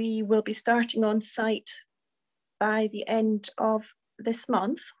we will be starting on site by the end of this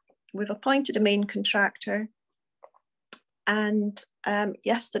month. We've appointed a main contractor, and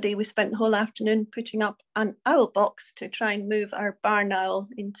yesterday we spent the whole afternoon putting up an owl box to try and move our barn owl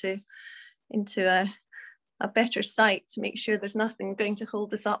into a better site to make sure there's nothing going to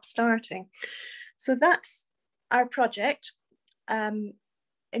hold us up starting. So that's our project.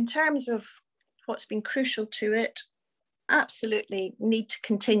 In terms of what's been crucial to it, absolutely need to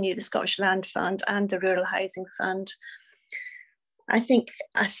continue the Scottish Land Fund and the Rural Housing Fund. I think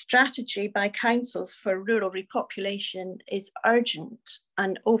a strategy by councils for rural repopulation is urgent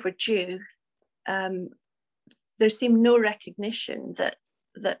and overdue. There seemed no recognition that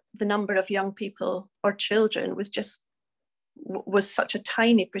the number of young people or children was such a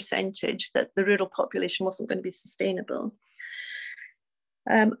tiny percentage that the rural population wasn't going to be sustainable.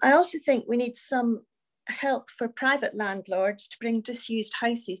 I also think we need some help for private landlords to bring disused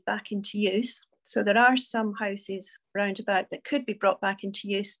houses back into use. So there are some houses round about that could be brought back into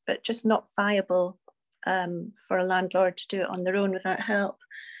use, but just not viable for a landlord to do it on their own without help.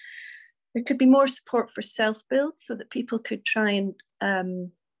 There could be more support for self-build so that people could try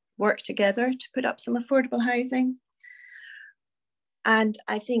and work together to put up some affordable housing. And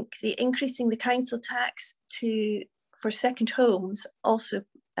I think increasing the council tax for second homes also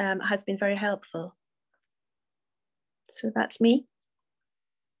has been very helpful. So that's me.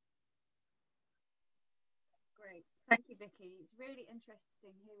 Great, thank you, Vicky. It's really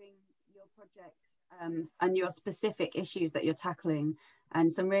interesting hearing your project and your specific issues that you're tackling,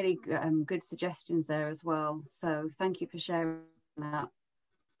 and some really good suggestions there as well. So thank you for sharing that.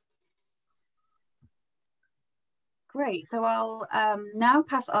 Great, so I'll now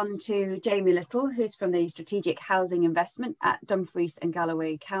pass on to Jamie Little, who's from the Strategic Housing Investment at Dumfries and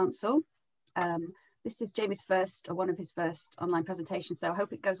Galloway Council. This is Jamie's first, or one of his first online presentations, so I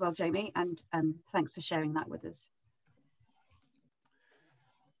hope it goes well, Jamie, and thanks for sharing that with us.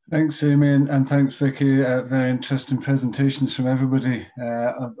 Thanks, Amy, and thanks, Vicky. Very interesting presentations from everybody.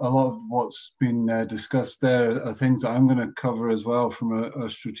 A lot of what's been discussed there are things that I'm going to cover as well from a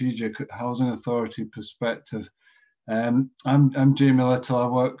strategic housing authority perspective. I'm Jamie Little. I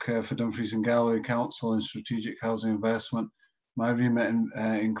work for Dumfries and Galloway Council in strategic housing investment. My remit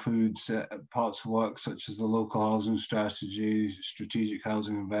includes parts of work such as the local housing strategy, strategic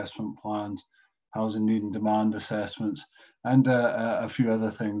housing investment plans, housing need and demand assessments, and a few other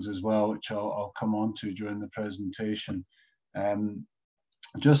things as well, which I'll come on to during the presentation.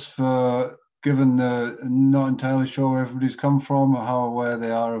 Just for, given not entirely sure where everybody's come from or how aware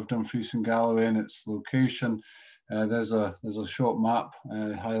they are of Dumfries and Galloway and its location, there's a short map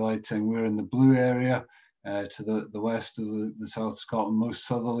highlighting we're in the blue area to the west of the South Scotland, most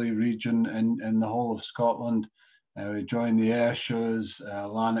southerly region in the whole of Scotland. We join the Ayrshires,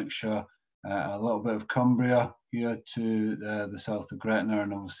 Lanarkshire, a little bit of Cumbria here to the south of Gretna,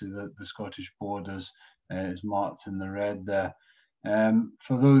 and obviously the Scottish borders is marked in the red there.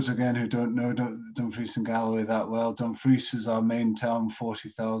 For those again who don't know Dumfries and Galloway that well, Dumfries is our main town,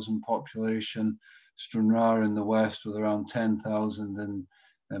 40,000 population. Stranraer in the west with around 10,000, and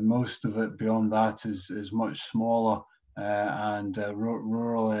most of it beyond that is much smaller and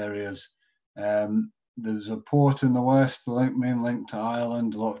rural areas. There's a port in the west, the main link to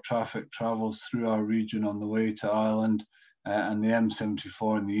Ireland. A lot of traffic travels through our region on the way to Ireland, and the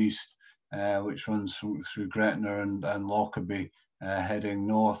M74 in the east, which runs through Gretna and Lockerbie, heading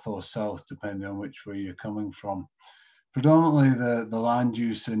north or south depending on which way you're coming from. Predominantly the land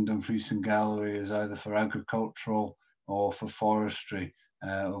use in Dumfries and Galloway is either for agricultural or for forestry.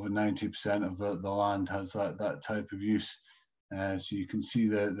 Over 90% of the land has that type of use. So you can see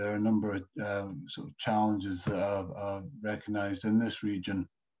that there are a number of sort of challenges that are recognised in this region.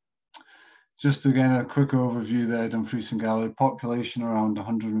 Just again, a quick overview there, Dumfries and Galloway, population around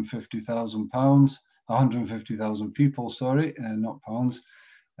 150,000 people, sorry, not pounds.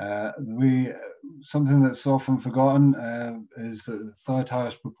 Something that's often forgotten is that the third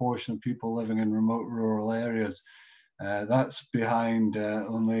highest proportion of people living in remote rural areas. That's behind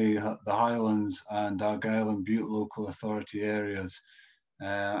only the Highlands and Argyll and Bute local authority areas.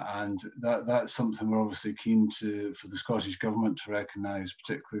 And that's something we're obviously keen for the Scottish Government to recognise,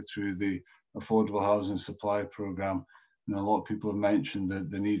 particularly through the Affordable Housing Supply Programme. You know, a lot of people have mentioned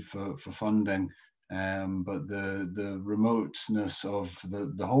the need for funding. But the remoteness of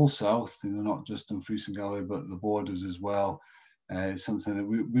the whole south, you know, not just Dumfries and Galloway, but the borders as well, is something that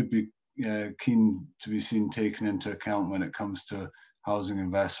we'd be keen to be seen taken into account when it comes to housing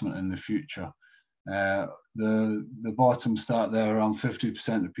investment in the future. The bottom stat there, around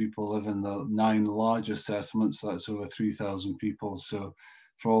 50% of people live in the 9 largest settlements. That's over 3,000 people. So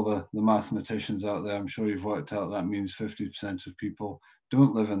for all the mathematicians out there, I'm sure you've worked out that means 50% of people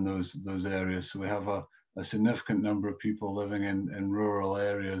don't live in those areas. So we have a significant number of people living in rural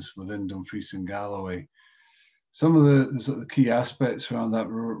areas within Dumfries and Galloway. Some of the sort of key aspects around that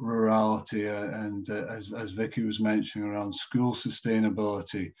rurality, and as Vicky was mentioning, around school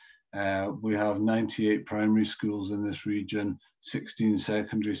sustainability. We have 98 primary schools in this region, 16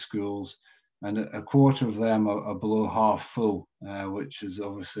 secondary schools, and a quarter of them are below half full, which is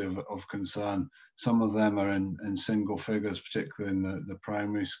obviously of concern. Some of them are in single figures, particularly in the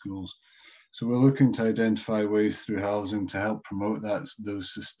primary schools. So we're looking to identify ways through housing to help promote the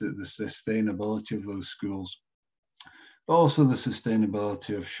sustainability of those schools, but also the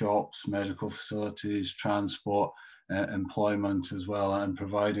sustainability of shops, medical facilities, transport, employment as well, and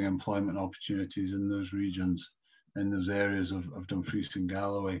providing employment opportunities in those regions, in those areas of Dumfries and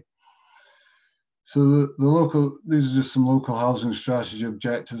Galloway. So these are just some local housing strategy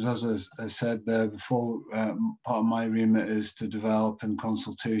objectives. As I said there before, part of my remit is to develop in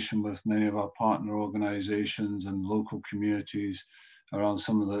consultation with many of our partner organisations and local communities around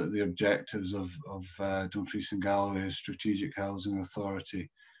some of the objectives of Dumfries and Galloway as Strategic Housing Authority.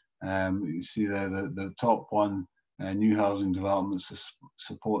 You see there the top one, new housing development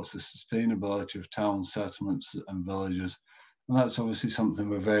supports the sustainability of towns, settlements and villages. And that's obviously something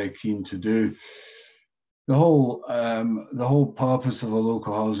we're very keen to do. The whole purpose of a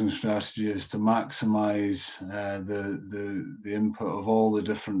local housing strategy is to maximise the input of all the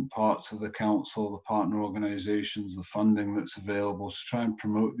different parts of the council, the partner organisations, the funding that's available to try and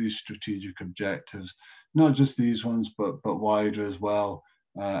promote these strategic objectives, not just these ones, but wider as well.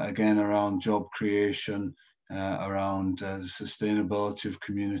 Again, around job creation, around sustainability of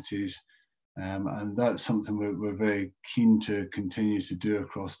communities. And that's something we're very keen to continue to do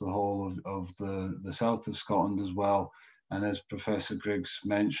across the whole of the south of Scotland as well. And as Professor Griggs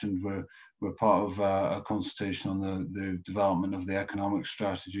mentioned, we're part of a consultation on the development of the economic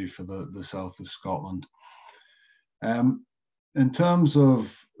strategy for the south of Scotland. In terms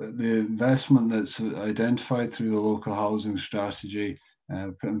of the investment that's identified through the local housing strategy,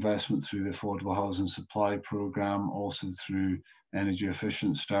 put investment through the Affordable Housing Supply Programme, also through energy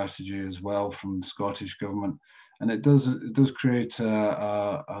efficient strategy as well from the Scottish Government. And it does create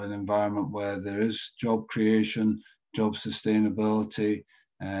an environment where there is job creation, job sustainability.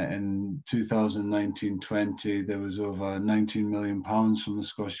 In 2019-20, there was over £19 million from the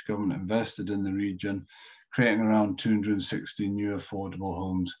Scottish Government invested in the region, creating around 260 new affordable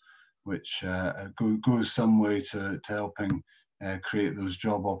homes, which goes some way to helping create those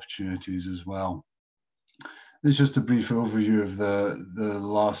job opportunities as well. It's just a brief overview of the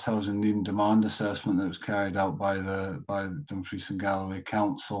last housing need and demand assessment that was carried out by the Dumfries and Galloway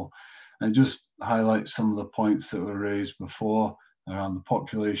Council. And it just highlights some of the points that were raised before around the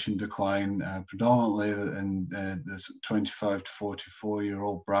population decline, predominantly in this 25 to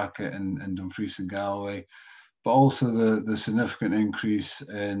 44-year-old bracket in Dumfries and Galloway, but also the significant increase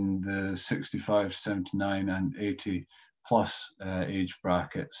in the 65 to 79 and 80 plus age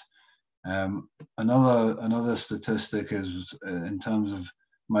brackets. Another statistic is in terms of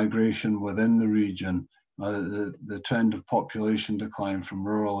migration within the region, the trend of population decline from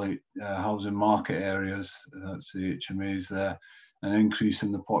rural housing market areas, that's the HMAs there, an increase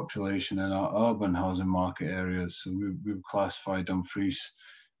in the population in our urban housing market areas. So we've classified Dumfries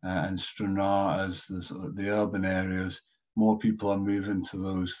and Stranraer as the urban areas. More people are moving to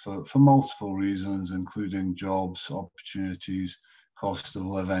those for multiple reasons, including jobs, opportunities, cost of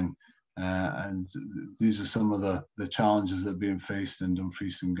living. And these are some of the challenges that are being faced in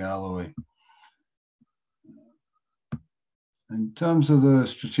Dumfries and Galloway. In terms of the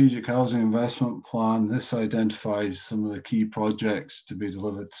Strategic Housing Investment Plan, this identifies some of the key projects to be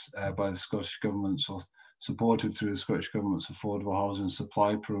delivered by the Scottish Government, so supported through the Scottish Government's Affordable Housing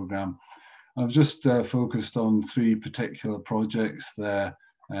Supply Programme. I've just focused on 3 particular projects there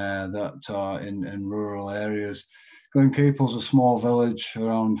that are in rural areas. Glencapel is a small village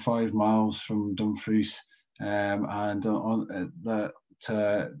around 5 miles from Dumfries, and in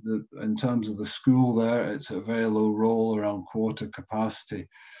terms of the school there, it's at a very low roll, around quarter capacity.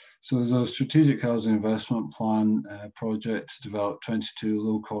 So there's a Strategic Housing Investment Plan project to develop 22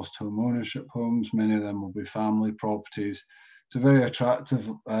 low-cost home ownership homes. Many of them will be family properties. It's a very attractive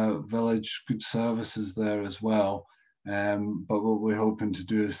village, good services there as well. But what we're hoping to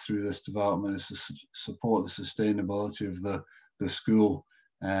do is through this development is to support the sustainability of the school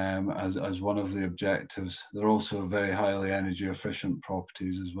as one of the objectives. They're also very highly energy efficient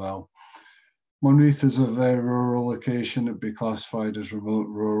properties as well. Monreath is a very rural location. It'd be classified as remote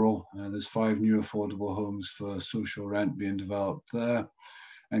rural. There's 5 new affordable homes for social rent being developed there.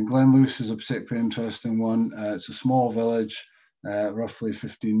 And Glenluce is a particularly interesting one. It's a small village, roughly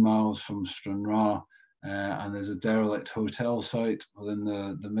 15 miles from Stranraer, and there's a derelict hotel site within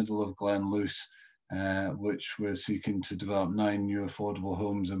the middle of Glenluce, which we're seeking to develop 9 new affordable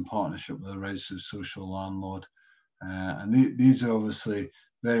homes in partnership with a registered social landlord. And these are obviously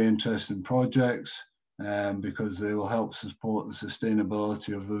very interesting projects because they will help support the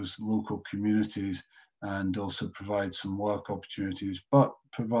sustainability of those local communities and also provide some work opportunities, but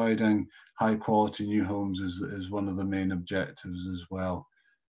providing high quality new homes is one of the main objectives as well.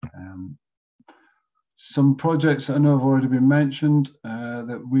 Some projects that I know have already been mentioned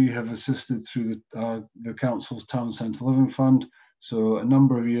that we have assisted through the Council's Town Centre Living Fund. So a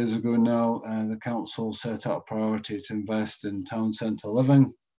number of years ago now, the Council set out a priority to invest in town centre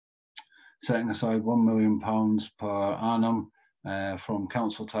living, setting aside £1 million per annum from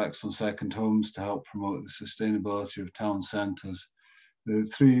council tax on second homes to help promote the sustainability of town centres.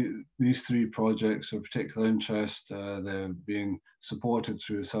 These three projects are of particular interest. They're being supported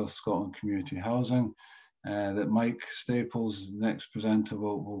through the South Scotland Community Housing that Mike Staples, next presenter,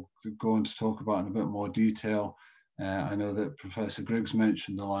 will go on to talk about in a bit more detail. I know that Professor Griggs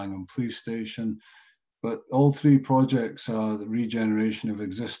mentioned the Langham Police Station, but all 3 projects are the regeneration of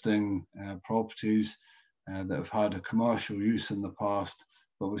existing properties that have had a commercial use in the past,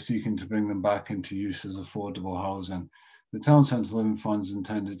 but we're seeking to bring them back into use as affordable housing. The Town Centre Living Fund is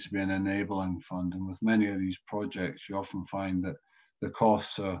intended to be an enabling fund, and with many of these projects, you often find that the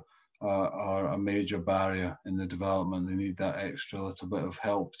costs are a major barrier in the development. They need that extra little bit of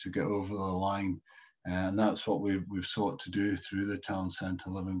help to get over the line. And that's what we've sought to do through the Town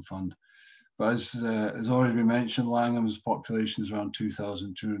Centre Living Fund. But as already been mentioned, Langham's population is around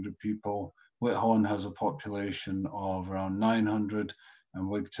 2,200 people. Whithorn has a population of around 900 and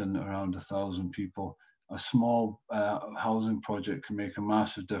Wigton around 1,000 people. A small housing project can make a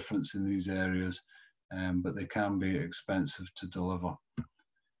massive difference in these areas, but they can be expensive to deliver.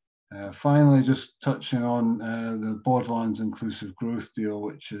 Finally, just touching on the Borderlands Inclusive Growth Deal,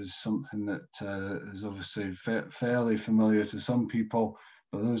 which is something that is obviously fairly familiar to some people,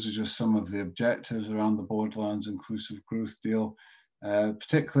 but those are just some of the objectives around the Borderlands Inclusive Growth Deal.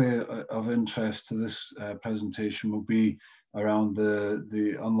 Particularly of interest to this presentation will be around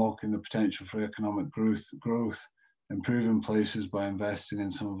the unlocking the potential for economic growth, improving places by investing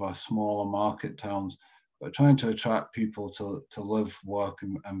in some of our smaller market towns, but trying to attract people to live, work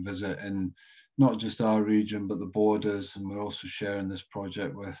and visit in not just our region, but the borders. And we're also sharing this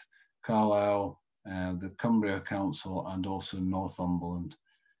project with Carlisle, the Cumbria Council and also Northumberland.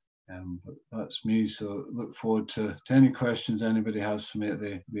 But that's me, so look forward to any questions anybody has for me at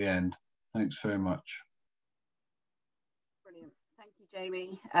the end. Thanks very much. Brilliant, thank you,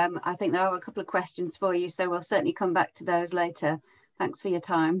 Jamie. I think there are a couple of questions for you, so we'll certainly come back to those later. Thanks for your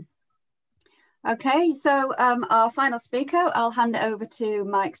time. Okay, so our final speaker, I'll hand it over to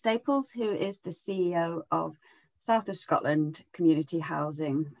Mike Staples, who is the CEO of South of Scotland Community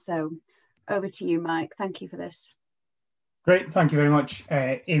Housing. So over to you, Mike. Thank you for this. Great, thank you very much,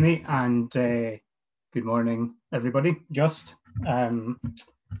 Amy, and good morning, everybody. Just a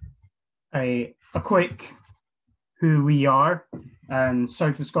quick who we are.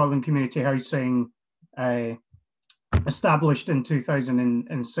 South of Scotland Community Housing, established in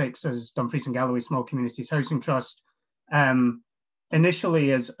 2006 as Dumfries and Galloway Small Communities Housing Trust,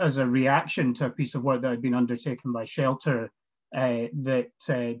 initially as a reaction to a piece of work that had been undertaken by Shelter that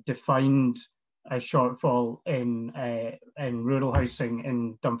defined a shortfall in rural housing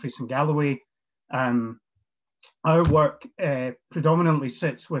in Dumfries and Galloway. Our work predominantly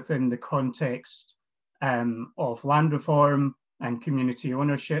sits within the context of land reform and community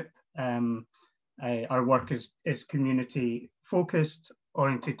ownership. Our work is community focused,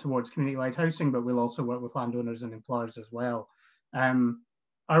 oriented towards community-led housing, but we'll also work with landowners and employers as well.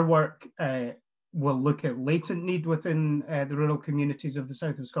 Our work will look at latent need within the rural communities of the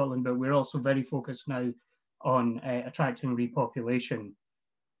south of Scotland, but we're also very focused now on attracting repopulation.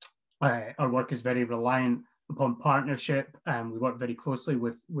 Our work is very reliant upon partnership, and we work very closely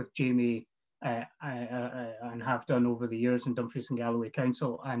with Jamie and have done over the years in Dumfries and Galloway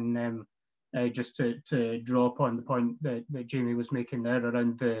Council. And just to draw upon the point that Jamie was making there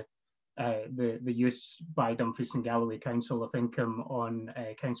around the use by Dumfries and Galloway Council of income on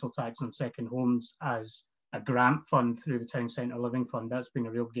council tax on second homes as a grant fund through the Town Centre Living Fund, that's been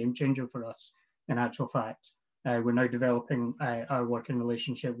a real game changer for us in actual fact. We're now developing our working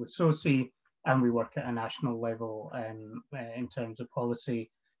relationship with SOCI, and we work at a national level in terms of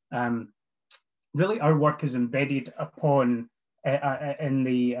policy. Really, our work is embedded upon in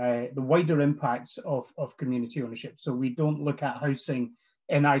the wider impacts of community ownership. So we don't look at housing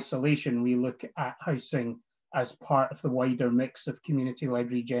in isolation. We look at housing as part of the wider mix of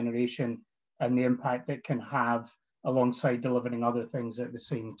community-led regeneration and the impact that can have alongside delivering other things at the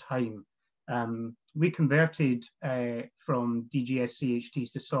same time. We converted from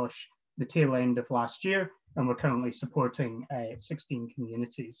DGS-CHTs to SOSH the tail end of last year, and we're currently supporting 16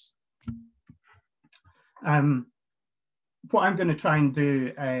 communities. What I'm going to try and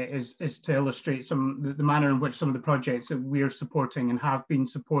do is to illustrate the manner in which some of the projects that we're supporting and have been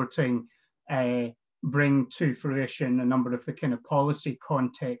supporting bring to fruition a number of the kind of policy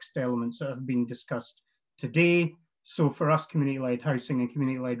context elements that have been discussed today. So for us, community-led housing and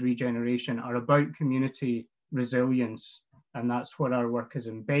community-led regeneration are about community resilience, and that's what our work is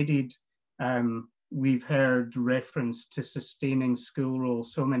embedded. We've heard reference to sustaining school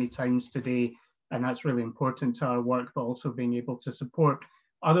roles so many times today, and that's really important to our work, but also being able to support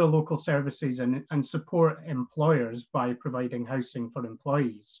other local services and support employers by providing housing for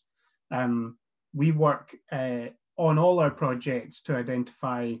employees. We work on all our projects to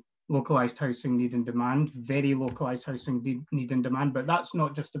identify localised housing need and demand, very localised housing need and demand, but that's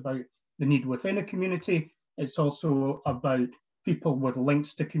not just about the need within a community, it's also about people with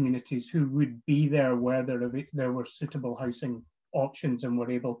links to communities who would be there where there were suitable housing options and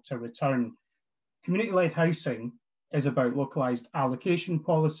were able to return. Community-led housing is about localised allocation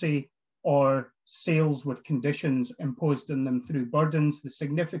policy or sales with conditions imposed on them through burdens. The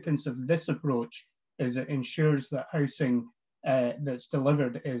significance of this approach is it ensures that housing that's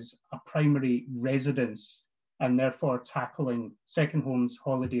delivered is a primary residence and therefore tackling second homes,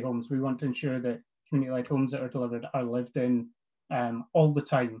 holiday homes. We want to ensure that community-led homes that are delivered are lived in all the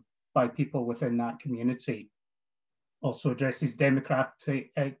time by people within that community. Also addresses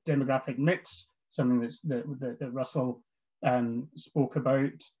demographic mix, something that Russell spoke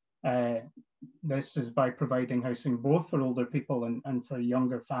about. This is by providing housing both for older people and for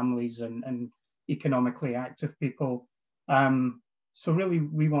younger families and economically active people. So really,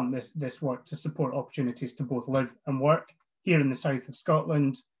 we want this work to support opportunities to both live and work here in the south of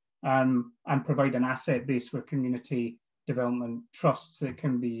Scotland, and provide an asset base for community development trusts that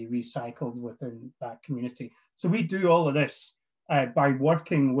can be recycled within that community. So we do all of this by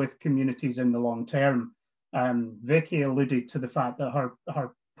working with communities in the long term. Vicky alluded to the fact that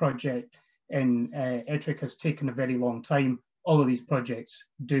her project in Ettrick has taken a very long time. All of these projects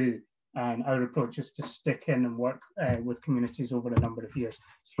do, and our approach is to stick in and work with communities over a number of years.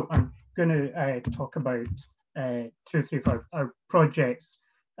 So I'm going to talk about 2 or 3 of our projects.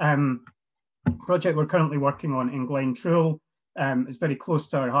 Project we're currently working on in Glentrool is very close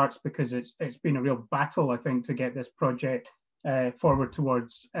to our hearts because it's been a real battle, I think, to get this project forward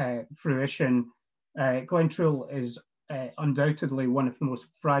towards fruition. Glentrool is undoubtedly one of the most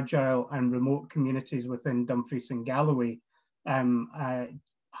fragile and remote communities within Dumfries and Galloway.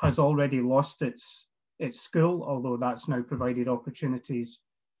 Has already lost its school, although that's now provided opportunities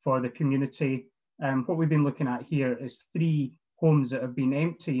for the community. What we've been looking at here is 3 homes that have been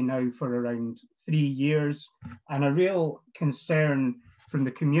empty now for around 3 years, and a real concern from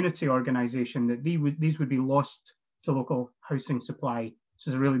the community organisation that these would be lost to local housing supply. This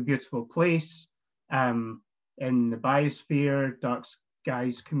is a really beautiful place in the biosphere, dark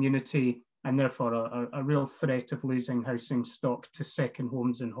skies community, and therefore a real threat of losing housing stock to second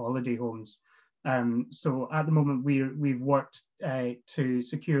homes and holiday homes. So at the moment, we've worked to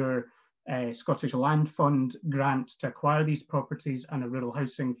secure a Scottish Land Fund grant to acquire these properties and a Rural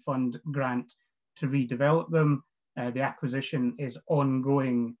Housing Fund grant to redevelop them. The acquisition is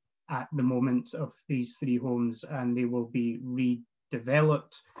ongoing at the moment of these 3 homes, and they will be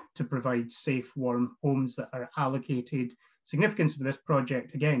redeveloped to provide safe, warm homes that are allocated. Significance of this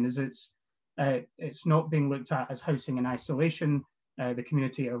project, again, is it's not being looked at as housing in isolation. The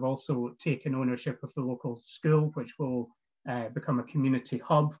community have also taken ownership of the local school, which will become a community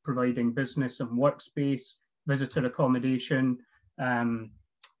hub, providing business and workspace, visitor accommodation,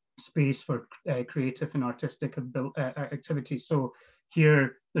 space for creative and artistic activities. So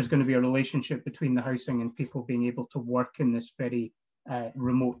here, there's going to be a relationship between the housing and people being able to work in this very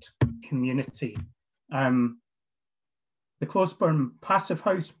remote community. The Closeburn Passive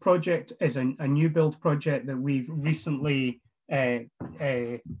House project is a new build project that we've recently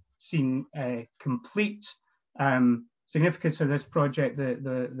seen complete. Significance of this project,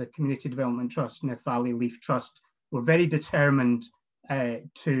 the Community Development Trust, Nith Valley Leaf Trust, were very determined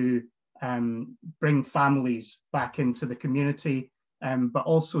to bring families back into the community, but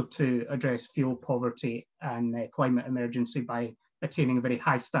also to address fuel poverty and climate emergency by attaining a very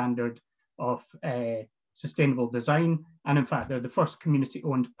high standard of sustainable design. And in fact, they're the first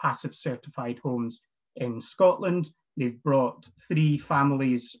community-owned passive certified homes in Scotland. They've brought 3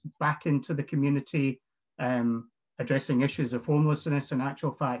 families back into the community, addressing issues of homelessness in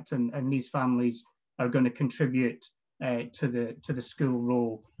actual fact, and these families are going to contribute to the school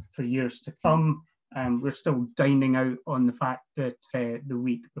role for years to come. We're still dining out on the fact that the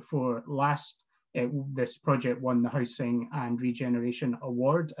week before last, this project won the Housing and Regeneration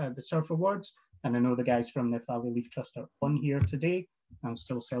Award at the Surf Awards. And I know the guys from the Valley Leaf Trust are on here today. I'm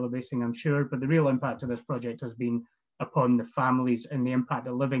still celebrating, I'm sure, but the real impact of this project has been upon the families and the impact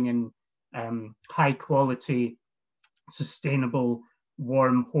of living in high quality, sustainable,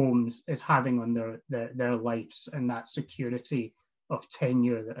 warm homes is having on their lives, and that security of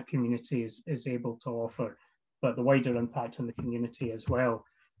tenure that a community is able to offer, but the wider impact on the community as well.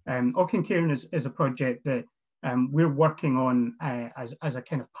 Auchincairn is a project that we're working on as a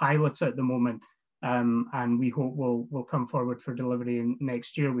kind of pilot at the moment, and we hope will come forward for delivery in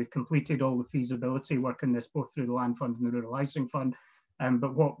next year. We've completed all the feasibility work in this, both through the Land Fund and the Rural Housing Fund,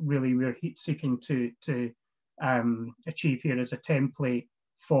 but what really we're seeking to achieve here is a template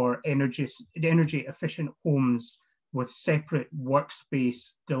for energy efficient homes with separate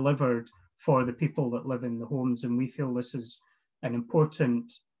workspace delivered for the people that live in the homes. And we feel this is an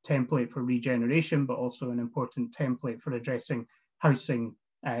important template for regeneration, but also an important template for addressing housing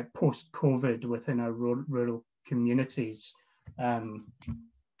post-COVID within our rural communities.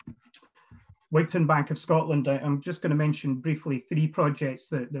 Wigton Bank of Scotland, I'm just going to mention briefly 3 projects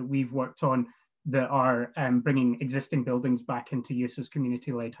that we've worked on that are bringing existing buildings back into use as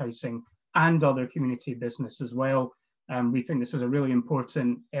community-led housing and other community business as well. We think this is a really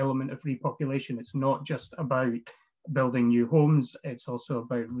important element of repopulation. It's not just about building new homes, it's also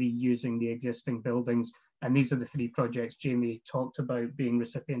about reusing the existing buildings. And these are the 3 projects Jamie talked about being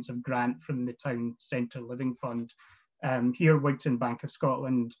recipients of grant from the Town Centre Living Fund. Here, Wigton Bank of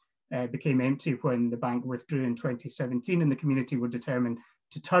Scotland became empty when the bank withdrew in 2017, and the community were determined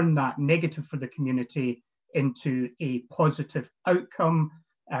to turn that negative for the community into a positive outcome.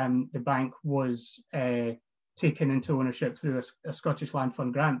 The bank was taken into ownership through a Scottish Land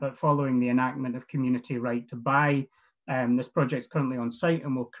Fund grant, but following the enactment of community right to buy, this project is currently on site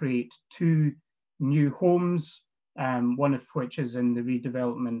and will create 2 new homes, one of which is in the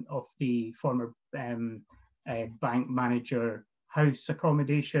redevelopment of the former bank manager house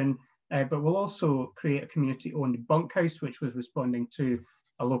accommodation, but we'll also create a community-owned bunkhouse, which was responding to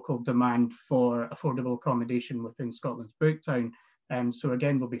a local demand for affordable accommodation within Scotland's Booktown. So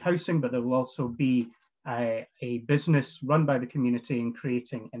again, there'll be housing, but there will also be a business run by the community in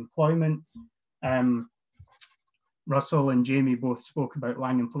creating employment. Russell and Jamie both spoke about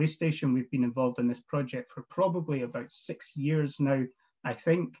Langham Police Station. We've been involved in this project for probably about 6 years now, I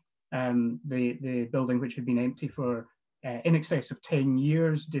think. The building, which had been empty for in excess of 10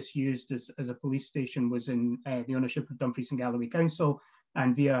 years, disused as a police station, was in the ownership of Dumfries and Galloway Council,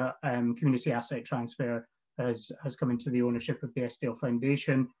 and via community asset transfer has come into the ownership of the SDL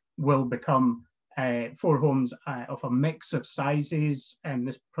Foundation, will become 4 homes of a mix of sizes. And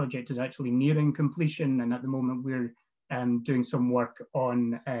this project is actually nearing completion, and at the moment we're doing some work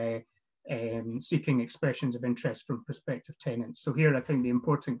on seeking expressions of interest from prospective tenants. So here I think the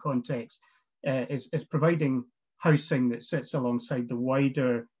important context is providing housing that sits alongside the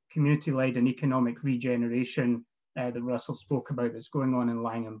wider community-led and economic regeneration that Russell spoke about that's going on in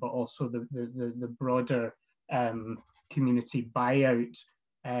Langham, but also the broader community buyout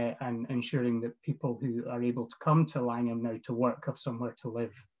and ensuring that people who are able to come to Langham now to work have somewhere to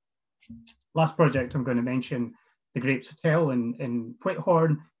live. Last project I'm going to mention, the Grapes Hotel in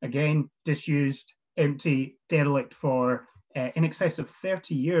Whithorn, again, disused, empty, derelict for in excess of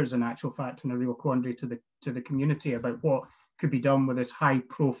 30 years in actual fact, and a real quandary to the community about what could be done with this high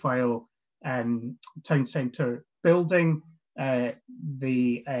profile town centre building.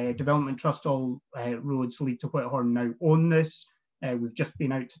 The Development Trust, all roads lead to Whithorn, now own this. We've just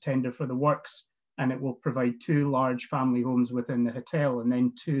been out to tender for the works, and it will provide 2 large family homes within the hotel and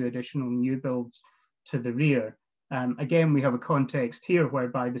then 2 additional new builds to the rear. Again, we have a context here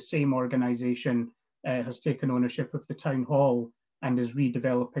whereby the same organisation has taken ownership of the town hall and is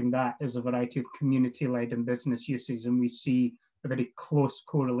redeveloping that as a variety of community-led and business uses, and we see a very close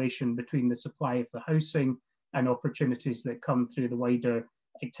correlation between the supply of the housing and opportunities that come through the wider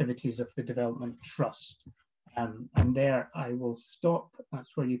activities of the Development Trust. And there I will stop.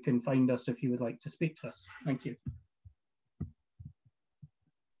 That's where you can find us if you would like to speak to us. Thank you.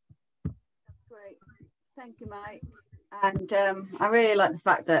 Thank you, Mike. And I really like the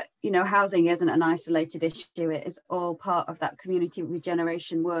fact that, you know, housing isn't an isolated issue. It is all part of that community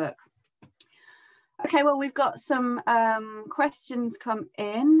regeneration work. Okay, well, we've got some questions come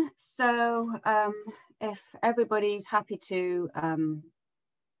in. So if everybody's happy to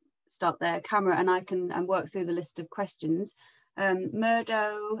start their camera and I can work through the list of questions.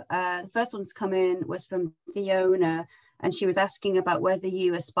 Murdo, the first one's come in was from Fiona, and she was asking about whether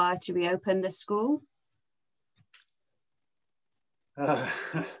you aspire to reopen the school.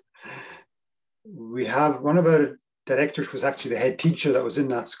 We have, one of our directors was actually the head teacher that was in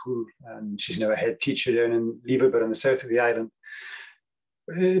that school, and she's now a head teacher down in Leverburgh in the south of the island.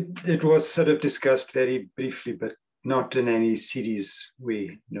 It was sort of discussed very briefly, but not in any serious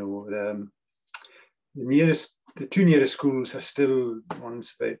way. No, the two nearest schools are still,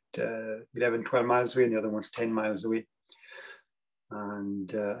 one's about 11, 12 miles away, and the other one's 10 miles away.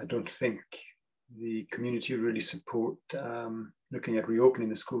 And I don't think the community really support looking at reopening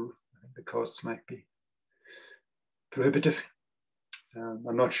the school. I think the costs might be prohibitive.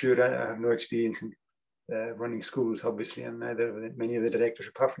 I'm not sure, I have no experience in running schools, obviously, and neither many of the directors,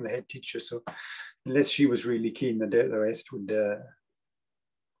 apart from the head teacher. So unless she was really keen, I doubt the rest would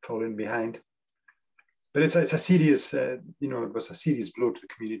fall in behind. But it's a serious, you know, it was a serious blow to the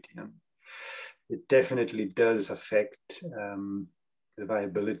community, and it definitely does affect the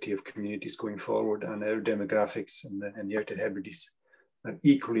viability of communities going forward, and our demographics and the Outer Hebrides are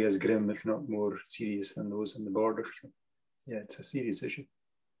equally as grim, if not more serious, than those on the border. So, yeah, it's a serious issue.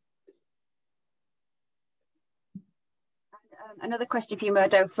 Another question for you,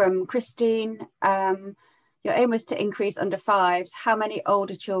 Murdo, from Christine. Your aim was to increase under fives. How many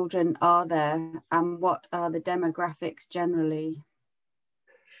older children are there, and what are the demographics generally?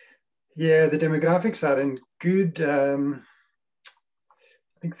 Yeah, the demographics are in good. I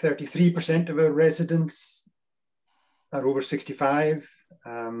think 33% of our residents are over 65.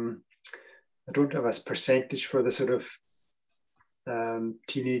 I don't have a percentage for the sort of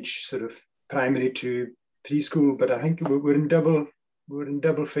teenage, sort of primary to preschool, but I think we're in double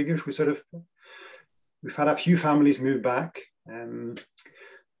figures. We've had a few families move back,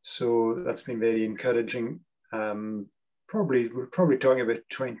 so that's been very encouraging. We're probably talking about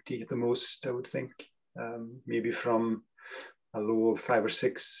 20 at the most, I would think, maybe from a low of 5 or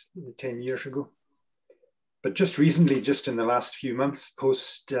 6, 10 years ago. But just recently, just in the last few months,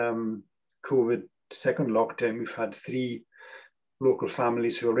 post COVID second lockdown, we've had 3 local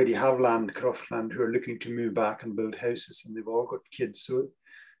families who already have land, croftland, who are looking to move back and build houses, and they've all got kids. So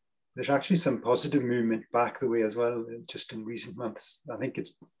there's actually some positive movement back the way as well, just in recent months. I think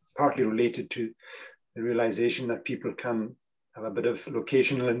it's partly related to the realization that people can have a bit of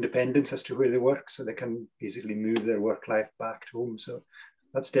locational independence as to where they work, so they can basically move their work life back to home. So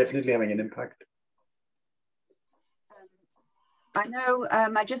that's definitely having an impact. I know,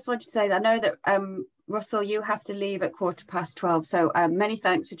 I just wanted to say that I know that Russell, you have to leave at 12:15. So many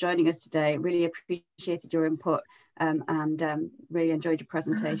thanks for joining us today. Really appreciated your input and really enjoyed your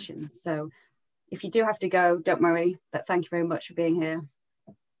presentation. So if you do have to go, don't worry, but thank you very much for being here.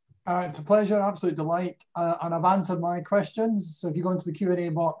 It's a pleasure, absolute delight, and I've answered my questions. So if you go into the Q&A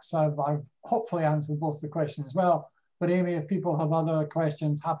box, I've hopefully answered both the questions well. But Amy, if people have other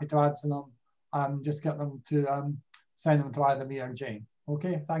questions, happy to answer them and just get them to send them to either me or Jane.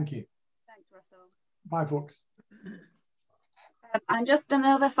 Okay, thank you. Thanks, Russell. Bye, folks. And just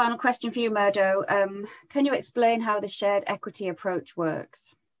another final question for you, Murdo. Can you explain how the shared equity approach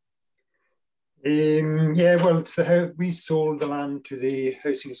works? Yeah, well, it's how we sold the land to the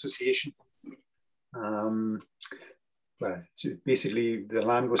housing association. Well, basically the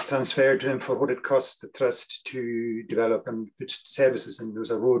land was transferred to them for what it cost the trust to develop and put services, and there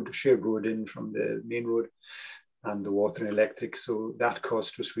was a shared road in from the main road and the water and electric, so that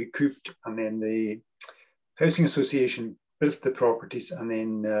cost was recouped, and then the housing association built the properties, and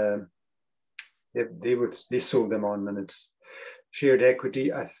then they sold them on, and it's shared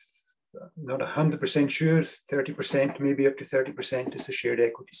equity. I'm not 100% sure, 30%, maybe up to 30% is a shared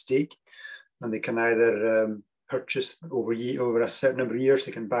equity stake, and they can either purchase over a certain number of years,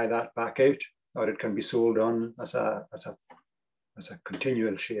 they can buy that back out, or it can be sold on as a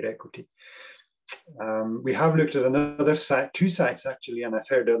continual share equity. We have looked at another site, 2 sites actually, and I've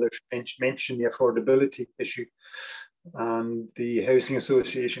heard others mention the affordability issue. And the housing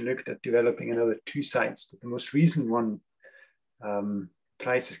association looked at developing another 2 sites, but the most recent one,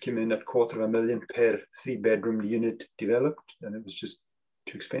 prices came in at $250,000 per 3-bedroom unit developed, and it was just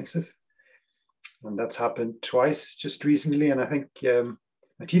too expensive. And that's happened twice just recently, and I think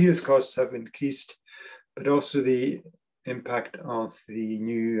materials costs have increased, but also the impact of the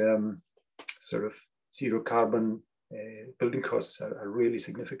new sort of zero carbon building costs are really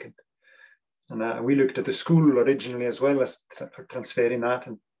significant. And we looked at the school originally as well as for transferring that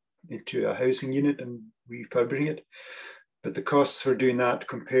into a housing unit and refurbishing it. But the costs for doing that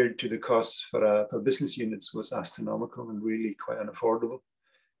compared to the costs for business units was astronomical and really quite unaffordable.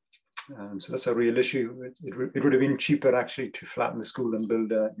 So that's a real issue. It would have been cheaper actually to flatten the school and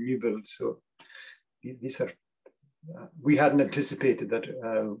build a new build. So these are, we hadn't anticipated that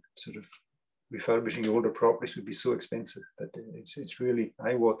sort of refurbishing older properties would be so expensive, but it's really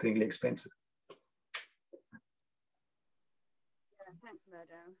eye-wateringly expensive. Yeah, thanks,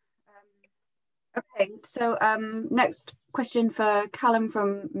 Murdo. Okay, so next question for Callum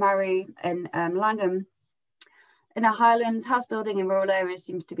from Mary in Langham. In the Highlands, house building in rural areas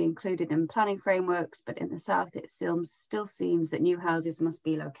seems to be included in planning frameworks, but in the south it still seems that new houses must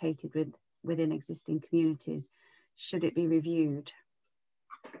be located within existing communities. Should it be reviewed?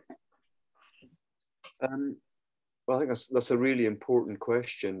 Well, I think that's a really important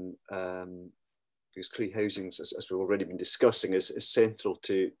question, because clearly housing, as we've already been discussing, is central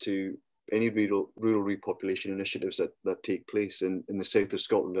to any rural repopulation initiatives that take place in the south of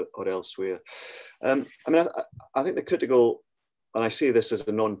Scotland or elsewhere. I mean, I think the critical, and I say this as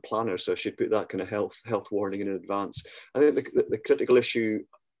a non-planner, so I should put that kind of health warning in advance. I think the critical issue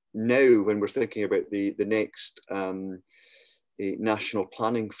now, when we're thinking about the next national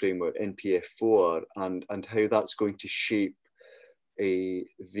planning framework, NPF4, and how that's going to shape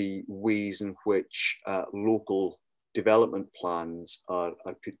the ways in which local development plans are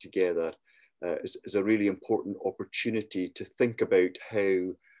put together, is a really important opportunity to think about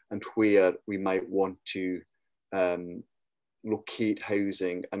how and where we might want to locate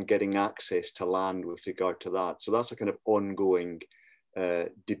housing and getting access to land with regard to that. So that's a kind of ongoing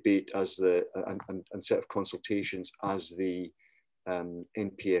debate as and set of consultations as the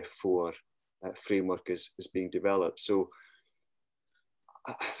NPF4 framework is being developed. So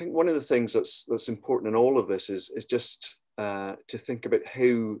I think one of the things that's important in all of this is just to think about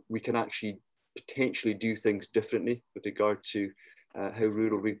how we can actually potentially do things differently with regard to how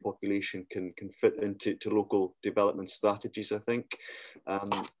rural repopulation can fit into local development strategies. I think,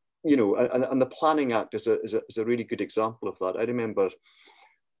 you know, and the Planning Act is a really good example of that. I remember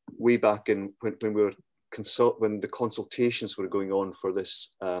way back in when the consultations were going on for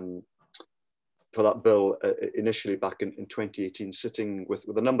this. For that bill initially back in 2018, sitting with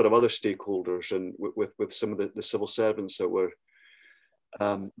a number of other stakeholders and with some of the civil servants that were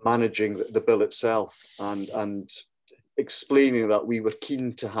managing the bill itself, and explaining that we were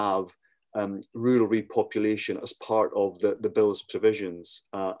keen to have rural repopulation as part of the bill's provisions,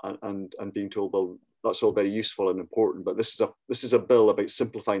 and being told, well, that's all very useful and important, but this is a bill about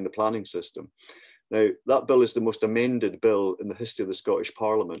simplifying the planning system. Now, that bill is the most amended bill in the history of the Scottish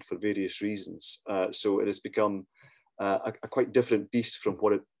Parliament for various reasons. So it has become a quite different beast from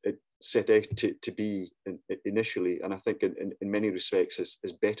what it set out to be initially. And I think in many respects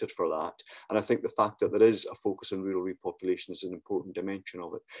is better for that. And I think the fact that there is a focus on rural repopulation is an important dimension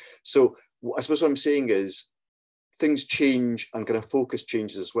of it. So I suppose what I'm saying is things change and kind of focus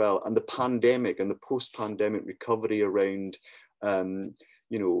changes as well. And the pandemic and the post-pandemic recovery around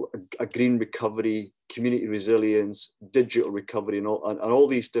you know, a green recovery, community resilience, digital recovery, and all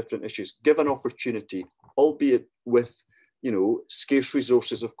these different issues give an opportunity, albeit with, you know, scarce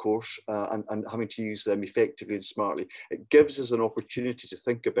resources, of course, and having to use them effectively and smartly. It gives us an opportunity to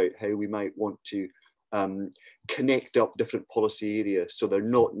think about how we might want to connect up different policy areas so they're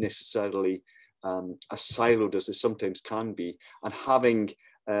not necessarily as siloed as they sometimes can be, and having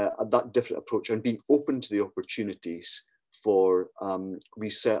that different approach and being open to the opportunities for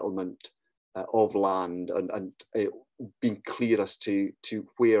resettlement of land and being clear as to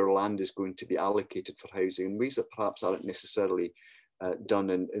where land is going to be allocated for housing in ways that perhaps aren't necessarily done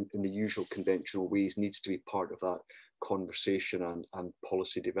in the usual conventional ways needs to be part of that conversation and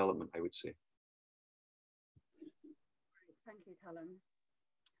policy development, I would say. Thank you, Callum.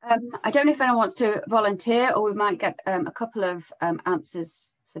 I don't know if anyone wants to volunteer, or we might get a couple of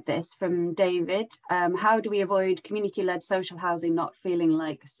answers for this from David. How do we avoid community-led social housing not feeling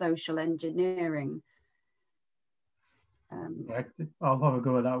like social engineering? Yeah, I'll have a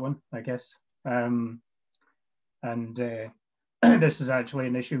go at that one, I guess. This is actually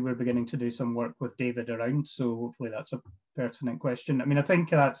an issue we're beginning to do some work with David around, so hopefully that's a pertinent question. I mean, I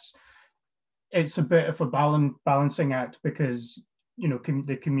think it's a bit of a balancing act, because, you know,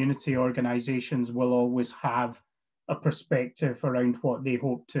 the community organisations will always have a perspective around what they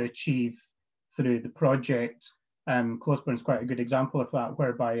hope to achieve through the project. Closeburn is quite a good example of that,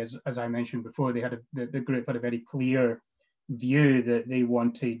 whereby, as I mentioned before, they had the group had a very clear view that they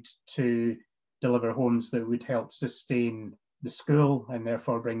wanted to deliver homes that would help sustain the school and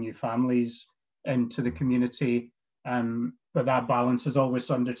therefore bring new families into the community. But that balance is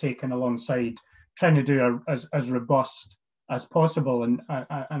always undertaken alongside trying to do as robust as possible an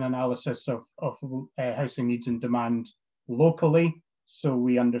analysis of housing needs and demand locally, so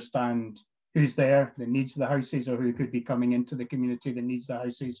we understand who's there that needs the houses, or who could be coming into the community that needs the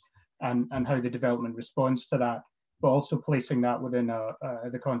houses, and how the development responds to that, but also placing that within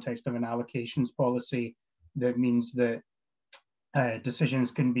the context of an allocations policy that means that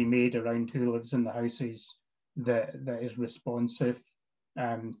decisions can be made around who lives in the houses that is responsive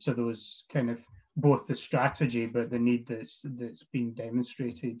to those kind of both the strategy but the need that's being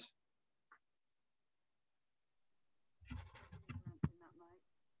demonstrated.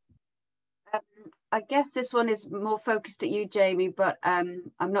 I guess this one is more focused at you, Jamie, but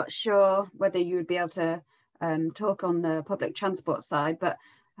I'm not sure whether you would be able to talk on the public transport side, but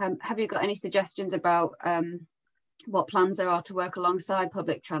have you got any suggestions about what plans there are to work alongside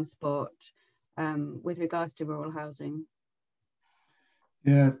public transport with regards to rural housing?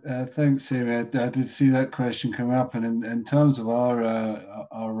 Yeah, thanks, Amy. I did see that question come up, and in terms of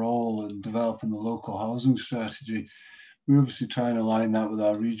our role in developing the local housing strategy, we obviously try and align that with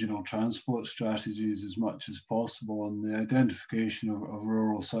our regional transport strategies as much as possible. And the identification of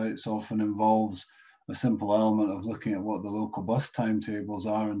rural sites often involves a simple element of looking at what the local bus timetables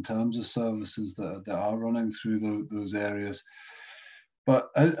are in terms of services that are running through those areas. But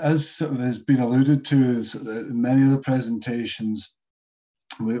as sort of has been alluded to in many of the presentations,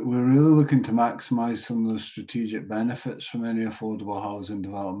 we're really looking to maximise some of the strategic benefits from any affordable housing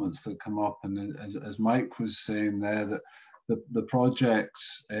developments that come up. And as Mike was saying there, that the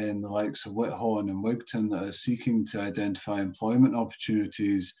projects in the likes of Whithorn and Wigton that are seeking to identify employment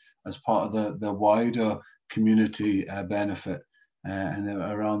opportunities as part of the wider community benefit and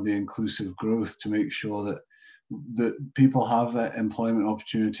around the inclusive growth, to make sure that people have employment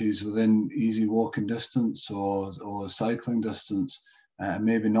opportunities within easy walking distance or cycling distance, and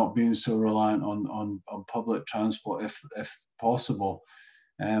maybe not being so reliant on public transport if possible.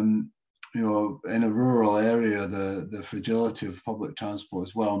 You know, in a rural area, the fragility of public transport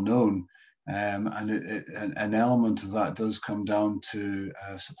is well known, and an element of that does come down to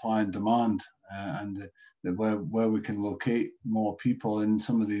supply and demand, and where we can locate more people in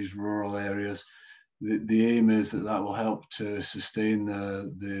some of these rural areas. The aim is that will help to sustain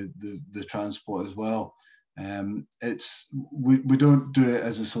the transport as well. We don't do it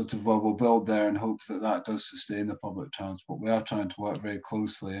as a sort of, well, we'll build there and hope that does sustain the public transport. We are trying to work very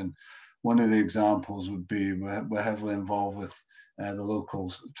closely, and one of the examples would be we're heavily involved with the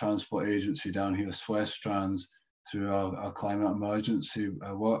local transport agency down here, Swestrands, through our climate emergency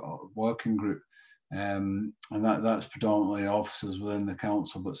working group, and that's predominantly officers within the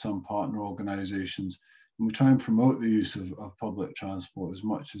council, but some partner organisations. And we try and promote the use of public transport as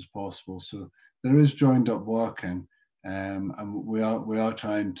much as possible. So there is joined up working, and we are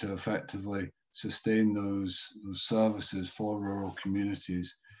trying to effectively sustain those services for rural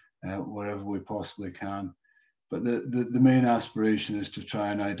communities wherever we possibly can. But the main aspiration is to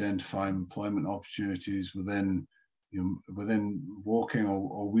try and identify employment opportunities within walking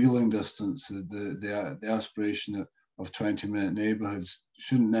or wheeling distance. The aspiration of 20-minute neighbourhoods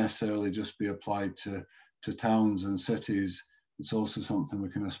shouldn't necessarily just be applied to towns and cities. It's also something we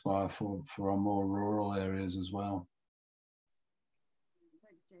can aspire for our more rural areas as well.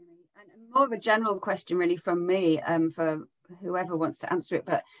 Thanks, Jamie. And more of a general question really from me, for whoever wants to answer it,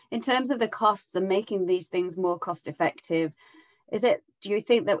 but in terms of the costs and making these things more cost effective, do you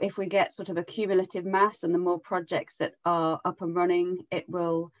think that if we get sort of a cumulative mass and the more projects that are up and running, it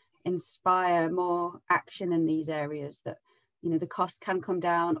will inspire more action in these areas, that, you know, the costs can come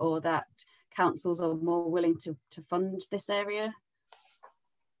down, or that councils are more willing to fund this area?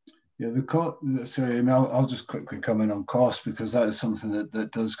 Yeah, sorry, I mean, I'll just quickly come in on cost, because that is something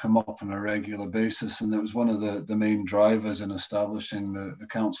that does come up on a regular basis, and it was one of the main drivers in establishing the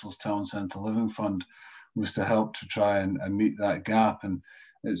council's town centre living fund, was to help to try and meet that gap. And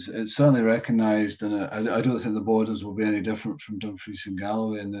it's certainly recognised, and I don't think the borders will be any different from Dumfries and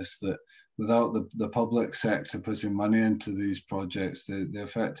Galloway in this, that without the public sector putting money into these projects, they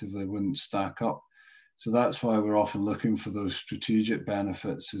effectively wouldn't stack up. So that's why we're often looking for those strategic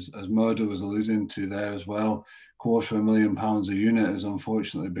benefits, as Murdo was alluding to there as well. £250,000 a unit is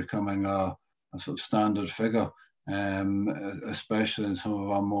unfortunately becoming a sort of standard figure, especially in some of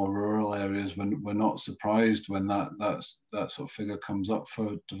our more rural areas. We're not surprised when that sort of figure comes up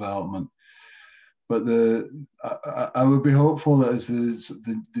for development. But I would be hopeful that as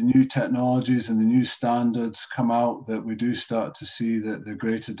the new technologies and the new standards come out, that we do start to see that the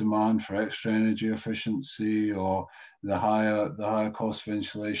greater demand for extra energy efficiency or the higher cost of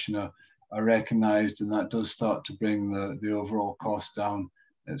insulation are recognised, and that does start to bring the overall cost down.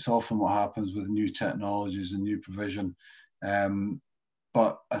 It's often what happens with new technologies and new provision.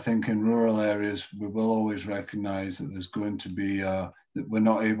 But I think in rural areas, we will always recognise that there's going to be, that we're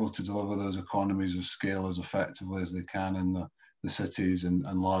not able to deliver those economies of scale as effectively as they can in the cities and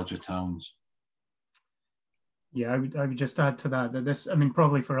larger towns. Yeah, I would just add to that this, I mean,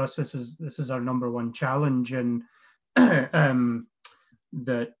 probably for us, this is our number one challenge, and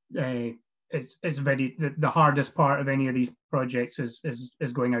that it's very, the hardest part of any of these projects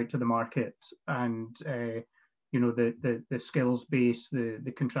is going out to the market, and you know, the skills base,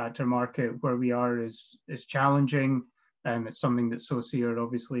 the contractor market where we are is challenging. It's something that SOCI are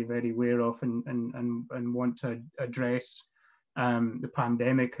obviously very aware of and want to address. The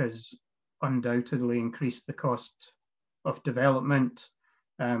pandemic has undoubtedly increased the cost of development.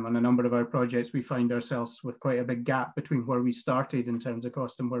 On a number of our projects, we find ourselves with quite a big gap between where we started in terms of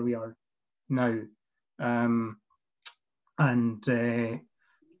cost and where we are now.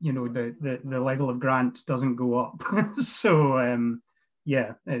 You know, the level of grant doesn't go up. So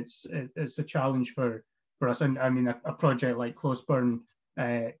yeah, it's a challenge for us. And I mean, a project like Closeburn,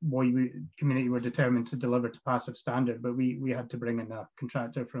 community were determined to deliver to passive standard, but we had to bring in a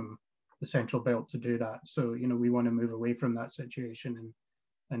contractor from the Central Belt to do that. So, you know, we want to move away from that situation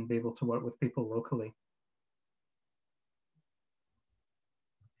and be able to work with people locally.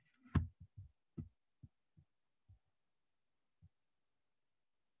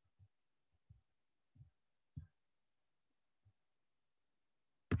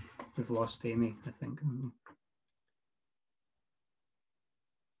 We've lost Amy, I think.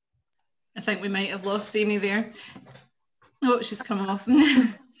 I think we might have lost Amy there. Oh, she's come off.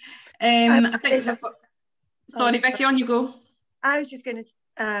 I think we've got, sorry, Vicky, on you go. I was just going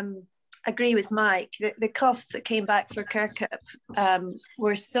to agree with Mike. The costs that came back for Kirkup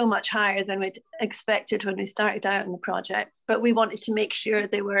were so much higher than we'd expected when we started out in the project, but we wanted to make sure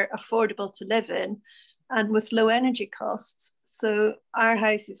they were affordable to live in and with low energy costs. So our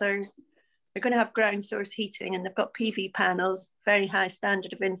houses are going to have ground source heating, and they've got PV panels, very high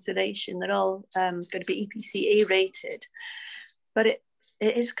standard of insulation. They're all going to be EPC A rated, but it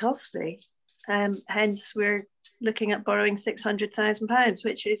is costly. Hence, we're looking at borrowing £600,000,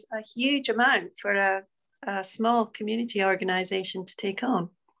 which is a huge amount for a small community organisation to take on.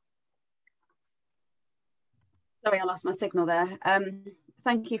 Sorry, I lost my signal there.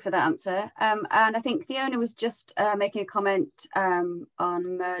 Thank you for that answer. And I think the owner was just making a comment on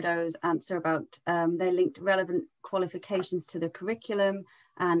Murdo's answer about they linked relevant qualifications to the curriculum.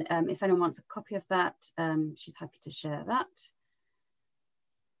 And if anyone wants a copy of that, she's happy to share that.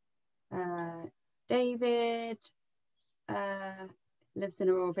 David lives in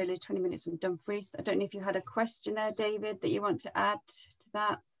a rural village 20 minutes from Dumfries. I don't know if you had a question there, David, that you want to add to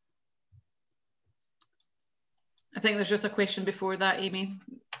that. I think there's just a question before that, Amy,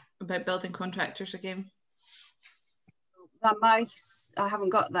 about building contractors again. I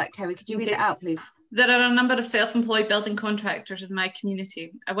haven't got that, Kerry. Could you read it out, please? There are a number of self-employed building contractors in my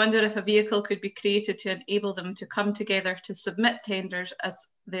community. I wonder if a vehicle could be created to enable them to come together to submit tenders, as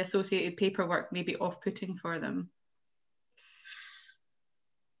the associated paperwork may be off-putting for them.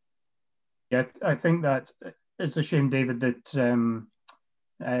 Yeah, I think that it's a shame, David, that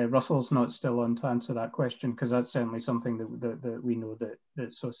Russell's not still on to answer that question, because that's certainly something that we know that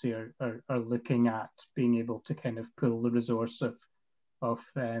SOCI are looking at, being able to kind of pull the resource of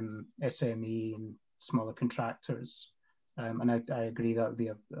SME and smaller contractors. And I agree that would be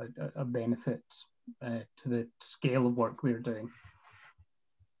a benefit to the scale of work we're doing.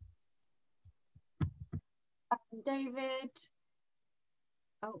 David,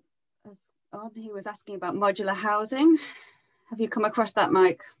 he was asking about modular housing. Have you come across that,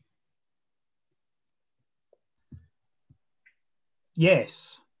 Mike?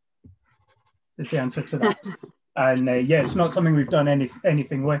 Yes, is the answer to that. And yeah, it's not something we've done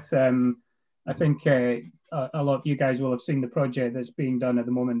anything with. I think a lot of you guys will have seen the project that's being done at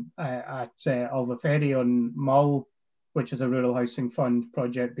the moment at Alva Ferry on Mull, which is a rural housing fund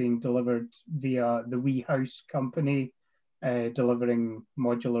project being delivered via the Wee House company, delivering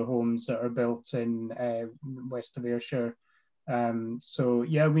modular homes that are built in west of Ayrshire. So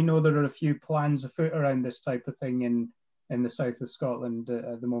yeah, we know there are a few plans afoot around this type of thing in the south of Scotland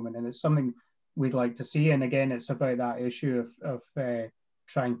at the moment, and it's something we'd like to see. And again, it's about that issue of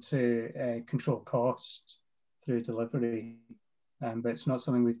trying to control cost through delivery, but it's not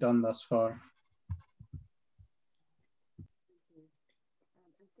something we've done thus far.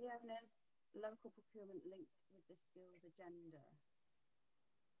 local procurement linked with the skills agenda?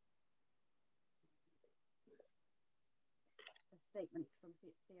 A statement from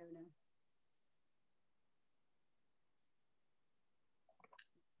Fiona.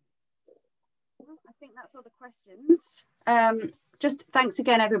 Well, I think that's all the questions. Just thanks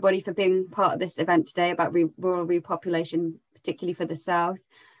again, everybody, for being part of this event today about rural repopulation, particularly for the South.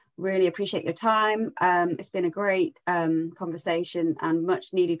 Really appreciate your time. It's been a great conversation and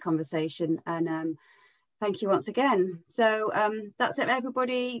much needed conversation. And thank you once again. So that's it,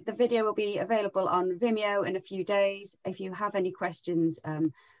 everybody. The video will be available on Vimeo in a few days. If you have any questions,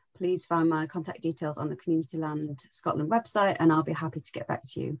 please find my contact details on the Community Land Scotland website, and I'll be happy to get back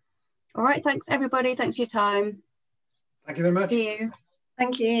to you. All right, thanks everybody. Thanks for your time. Thank you very much. See you.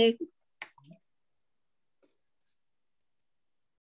 Thank you.